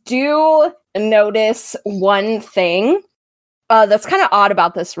guys do notice one thing that's kind of odd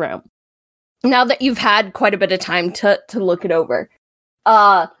about this room. Now that you've had quite a bit of time to look it over,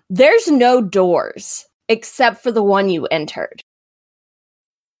 there's no doors except for the one you entered.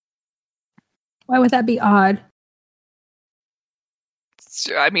 Why would that be odd?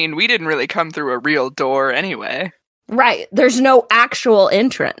 I mean, we didn't really come through a real door anyway. Right. There's no actual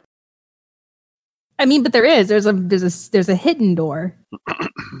entrance. I mean, but there is. There's a hidden door.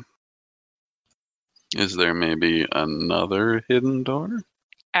 Is there maybe another hidden door?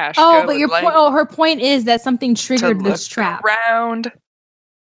 Ashka but her point is that something triggered this trap. Around.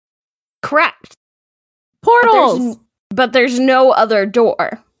 Correct. Portals. But there's no other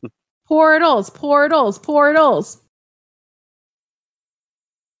door. Portals.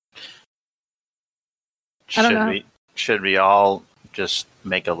 Should we all just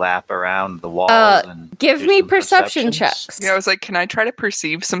make a lap around the walls and give me perception checks? Yeah, I was like, can I try to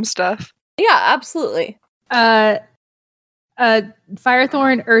perceive some stuff? Yeah, absolutely.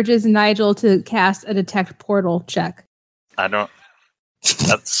 Firethorn urges Nigel to cast a detect portal check. I don't.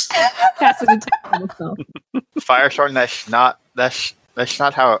 That's cast a detect portal spell. Firethorn. That's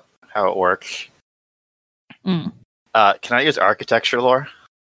not how it works. Mm. Can I use architecture lore?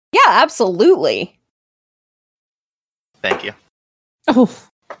 Yeah, absolutely. Thank you. Oh,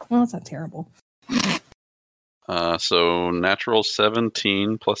 well, that's not terrible. So natural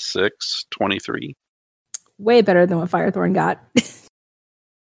 17 plus 6, 23. Way better than what Firethorn got.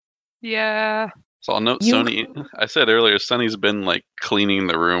 Yeah. So I'll note Sunny. I said earlier, Sunny's been like cleaning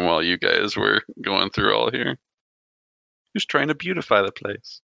the room while you guys were going through all here. Just trying to beautify the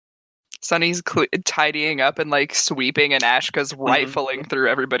place. Sunny's tidying up and like sweeping, and Ashka's rifling through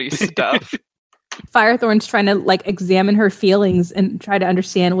everybody's stuff. Firethorn's trying to like examine her feelings and try to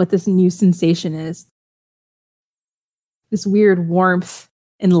understand what this new sensation is. This weird warmth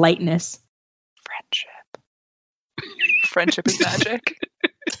and lightness. Friendship is magic.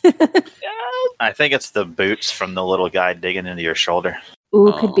 I think it's the boots from the little guy digging into your shoulder.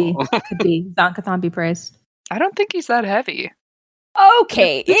 Ooh, could be. Zonkathon be praised. I don't think he's that heavy.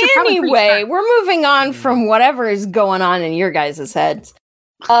 Okay, anyway, we're moving on from whatever is going on in your guys' heads.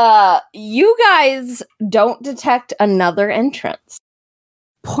 You guys don't detect another entrance.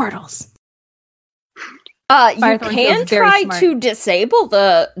 Portals. You can try to disable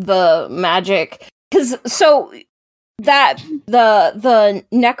the magic, because so that the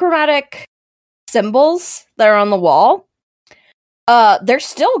necromantic symbols that are on the wall, they're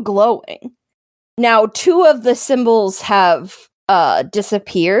still glowing. Now, 2 of the symbols have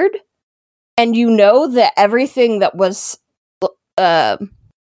disappeared, and you know that everything that was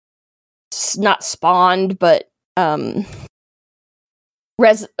not spawned, but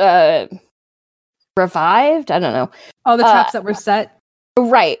revived. I don't know. All the traps that were set,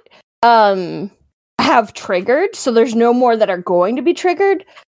 right? Have triggered, so there's no more that are going to be triggered,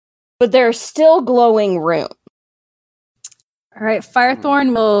 but they're still glowing runes. All right,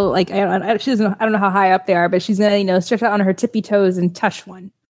 Firethorn will like. I don't know how high up they are, but she's gonna stretch out on her tippy toes and touch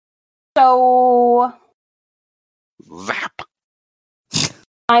one. So, Zap.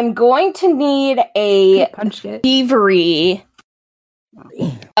 I'm going to need a thievery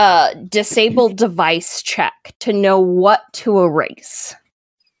disabled device check to know what to erase.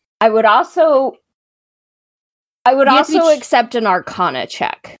 I would also accept an arcana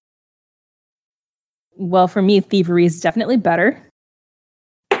check. Well, for me, thievery is definitely better.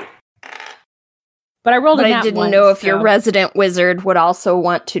 But I rolled a nat I didn't once, know if your resident wizard would also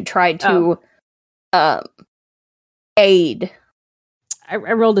want to try to aid. I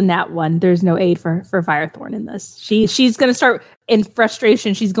rolled a nat 1. There's no aid for Firethorn in this. She's going to start, in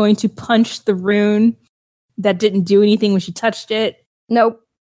frustration, she's going to punch the rune that didn't do anything when she touched it. Nope.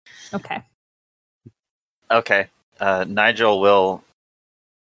 Okay. Nigel will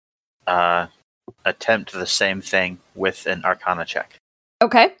attempt the same thing with an arcana check.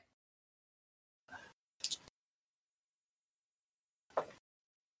 Okay.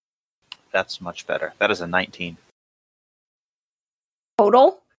 That's much better. That is a 19.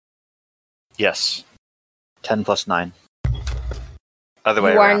 Total? Yes. 10 plus 9. Other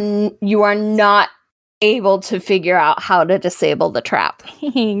way around. You are not able to figure out how to disable the trap.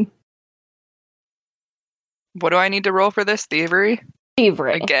 What do I need to roll for this? Thievery?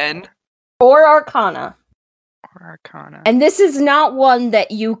 Thievery. Again? Or Arcana. And this is not one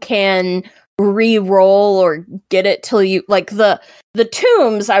that you can re-roll or get it till you... Like, the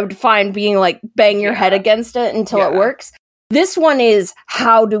tombs, I would find being like, bang your head against it until it works. This one is,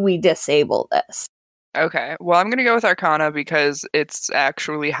 how do we disable this? Okay, well, I'm going to go with Arcana because it's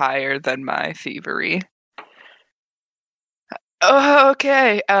actually higher than my thievery.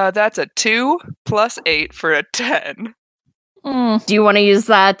 Okay, that's a 2 plus 8 for a 10. Do you want to use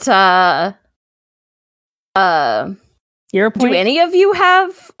that, hero point? Do any of you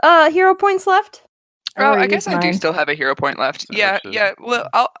have hero points left? Oh, I guess I do still have a hero point left. Yeah. Well,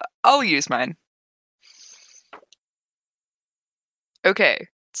 I'll use mine. Okay,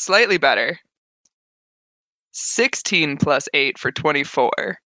 slightly better. 16 plus 8 for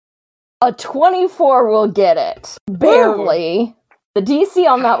 24. A 24 will get it. Barely. Ooh. The DC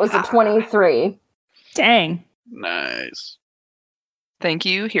on that was a 23. Dang. Nice. Thank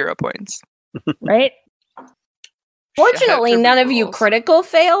you, hero points. Right? Fortunately, none of you critical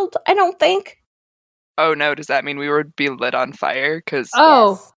failed, I don't think. Oh no, does that mean we would be lit on fire? Yes.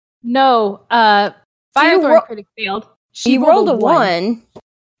 No. Firethorn critic failed. She rolled a 1.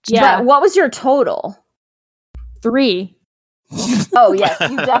 Yeah. But what was your total? 3. Oh, yes.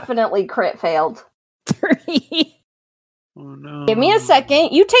 You definitely crit failed. 3. Oh, no. Give me a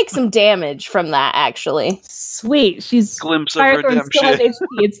second. You take some damage from that, actually. Sweet. She's glimpse of redemption. Still has HP.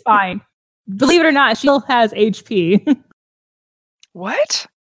 It's fine. Believe it or not, she still has HP. What?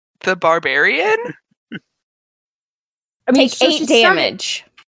 The barbarian? I mean, take 8 damage.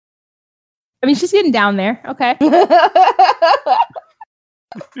 I mean, she's getting down there. Okay.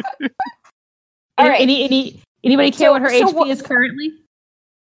 All right. Anybody care what her HP is currently?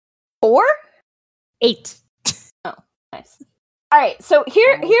 4? 8. Oh, nice. All right. So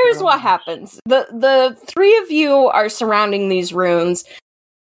here's what happens. The 3 of you are surrounding these runes,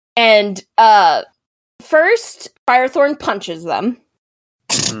 and first Firethorn punches them,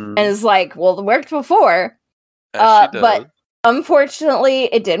 and is like, "Well, it worked before." But unfortunately,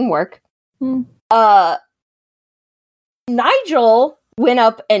 it didn't work. Nigel went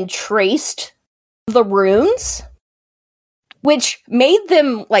up and traced the runes, which made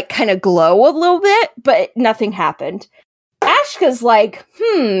them like kind of glow a little bit, but nothing happened. Ashka's like,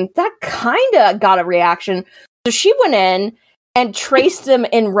 that kind of got a reaction. So she went in and traced them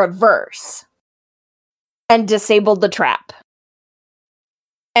in reverse and disabled the trap.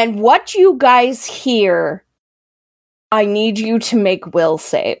 And what you guys hear, I need you to make will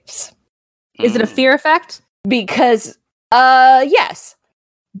saves. Is it a fear effect? Because, yes.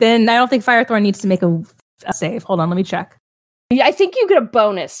 Then I don't think Firethorn needs to make a save. Hold on, let me check. Yeah, I think you get a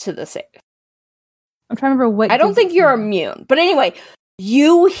bonus to the save. I'm trying to remember what... I don't think you're immune. But anyway,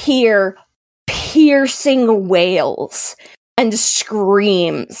 you hear piercing wails and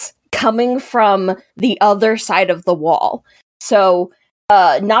screams coming from the other side of the wall. So,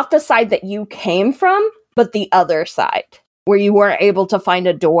 not the side that you came from, but the other side, where you weren't able to find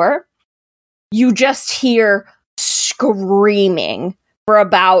a door. You just hear screaming for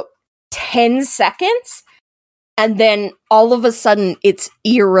about 10 seconds, and then all of a sudden, it's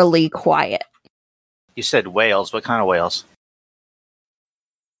eerily quiet. You said whales. What kind of whales?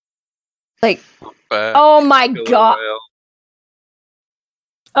 Like, oh my god.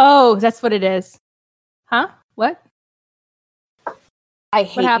 Oh, that's what it is. Huh? What? I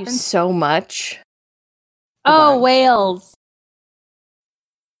hate you so much. Oh, whales.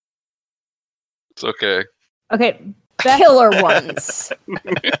 It's okay. Okay. Killer ones.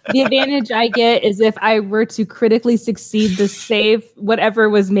 The advantage I get is if I were to critically succeed the save, whatever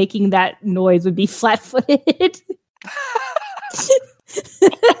was making that noise would be flat-footed.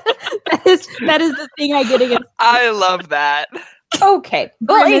 that is the thing I get against. I love that. Okay.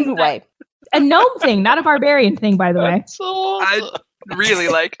 Well, anyway. A gnome thing, not a barbarian thing, by the way. I really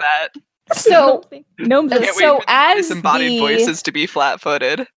like that. So, gnomes. So as disembodied voices to be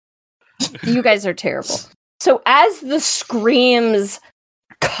flat-footed. You guys are terrible. So as the screams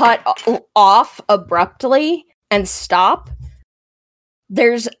cut off abruptly and stop,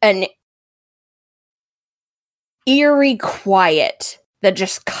 there's an eerie quiet that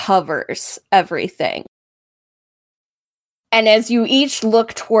just covers everything. And as you each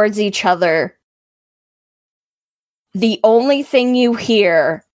look towards each other, the only thing you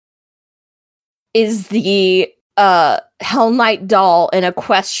hear is the Hell Knight doll in a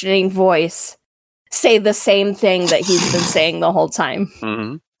questioning voice say the same thing that he's been saying the whole time.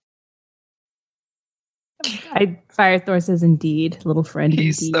 Mm-hmm. Firethorn says, indeed, little friend.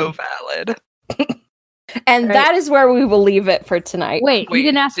 He's indeed. so valid. And that is where we will leave it for tonight. Wait, we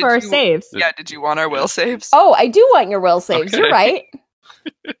didn't ask for our saves. Yeah, did you want our will saves? Oh, I do want your will saves. Okay. You're right.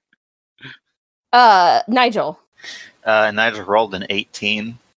 Nigel. Nigel rolled an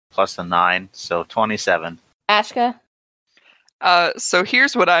 18 plus a 9, so 27. Ashka. So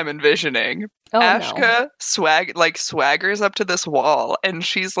here's what I'm envisioning. Oh, Ashka swaggers up to this wall, and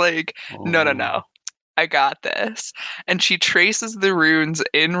she's like, no. I got this. And she traces the runes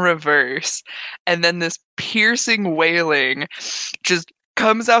in reverse, and then this piercing wailing just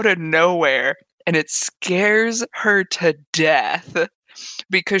comes out of nowhere, and it scares her to death.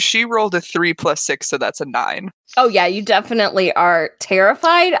 because she rolled a 3 + 6, so that's a 9. Oh yeah, you definitely are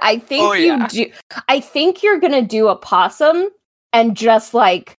terrified. I think I think you're gonna do a possum and just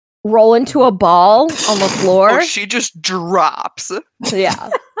like roll into a ball on the floor. Oh, she just drops. Yeah.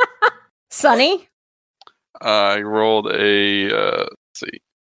 Sunny? I rolled a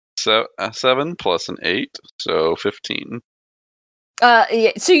 7 plus an 8, so 15.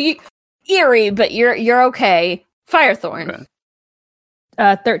 Yeah, so you eerie, but you're okay. Firethorn.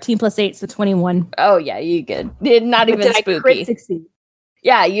 Okay. 13 + 8, so 21. Oh yeah, you good. Not even spooky. I crit succeed?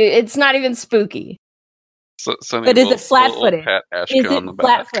 Yeah, it's not even spooky. So, but is it flat-footed? Is it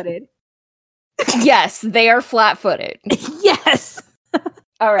flat-footed? Yes, they are flat-footed. Yes.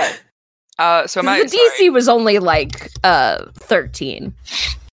 All right. So the DC was only like 13.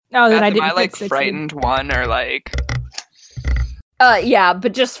 Oh, then I didn't. Am I like frightened one or like? Yeah,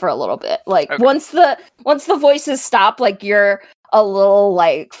 but just for a little bit. Like okay. once the voices stop, like you're a little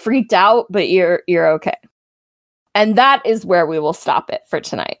like freaked out, but you're okay. And that is where we will stop it for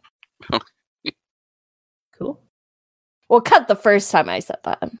tonight. Cool. We'll cut the first time I said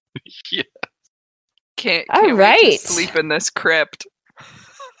that. Yeah. Can't wait to sleep in this crypt.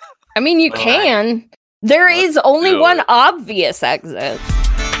 I mean, you can. There is only one obvious exit.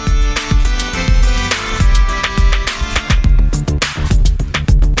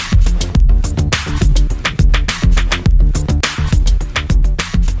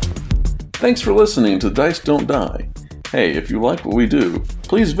 Thanks for listening to Dice Don't Die. Hey, if you like what we do,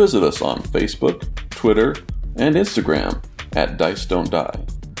 please visit us on Facebook, Twitter, and Instagram at Dice Don't Die,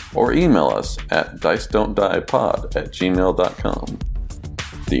 or email us at dicedon'tdiepod@gmail.com.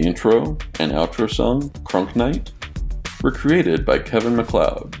 The intro and outro song, Crunk Night, were created by Kevin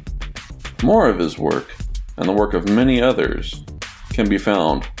MacLeod. More of his work, and the work of many others, can be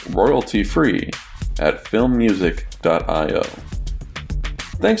found royalty-free at filmmusic.io.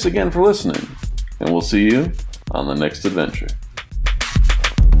 Thanks again for listening, and we'll see you on the next adventure.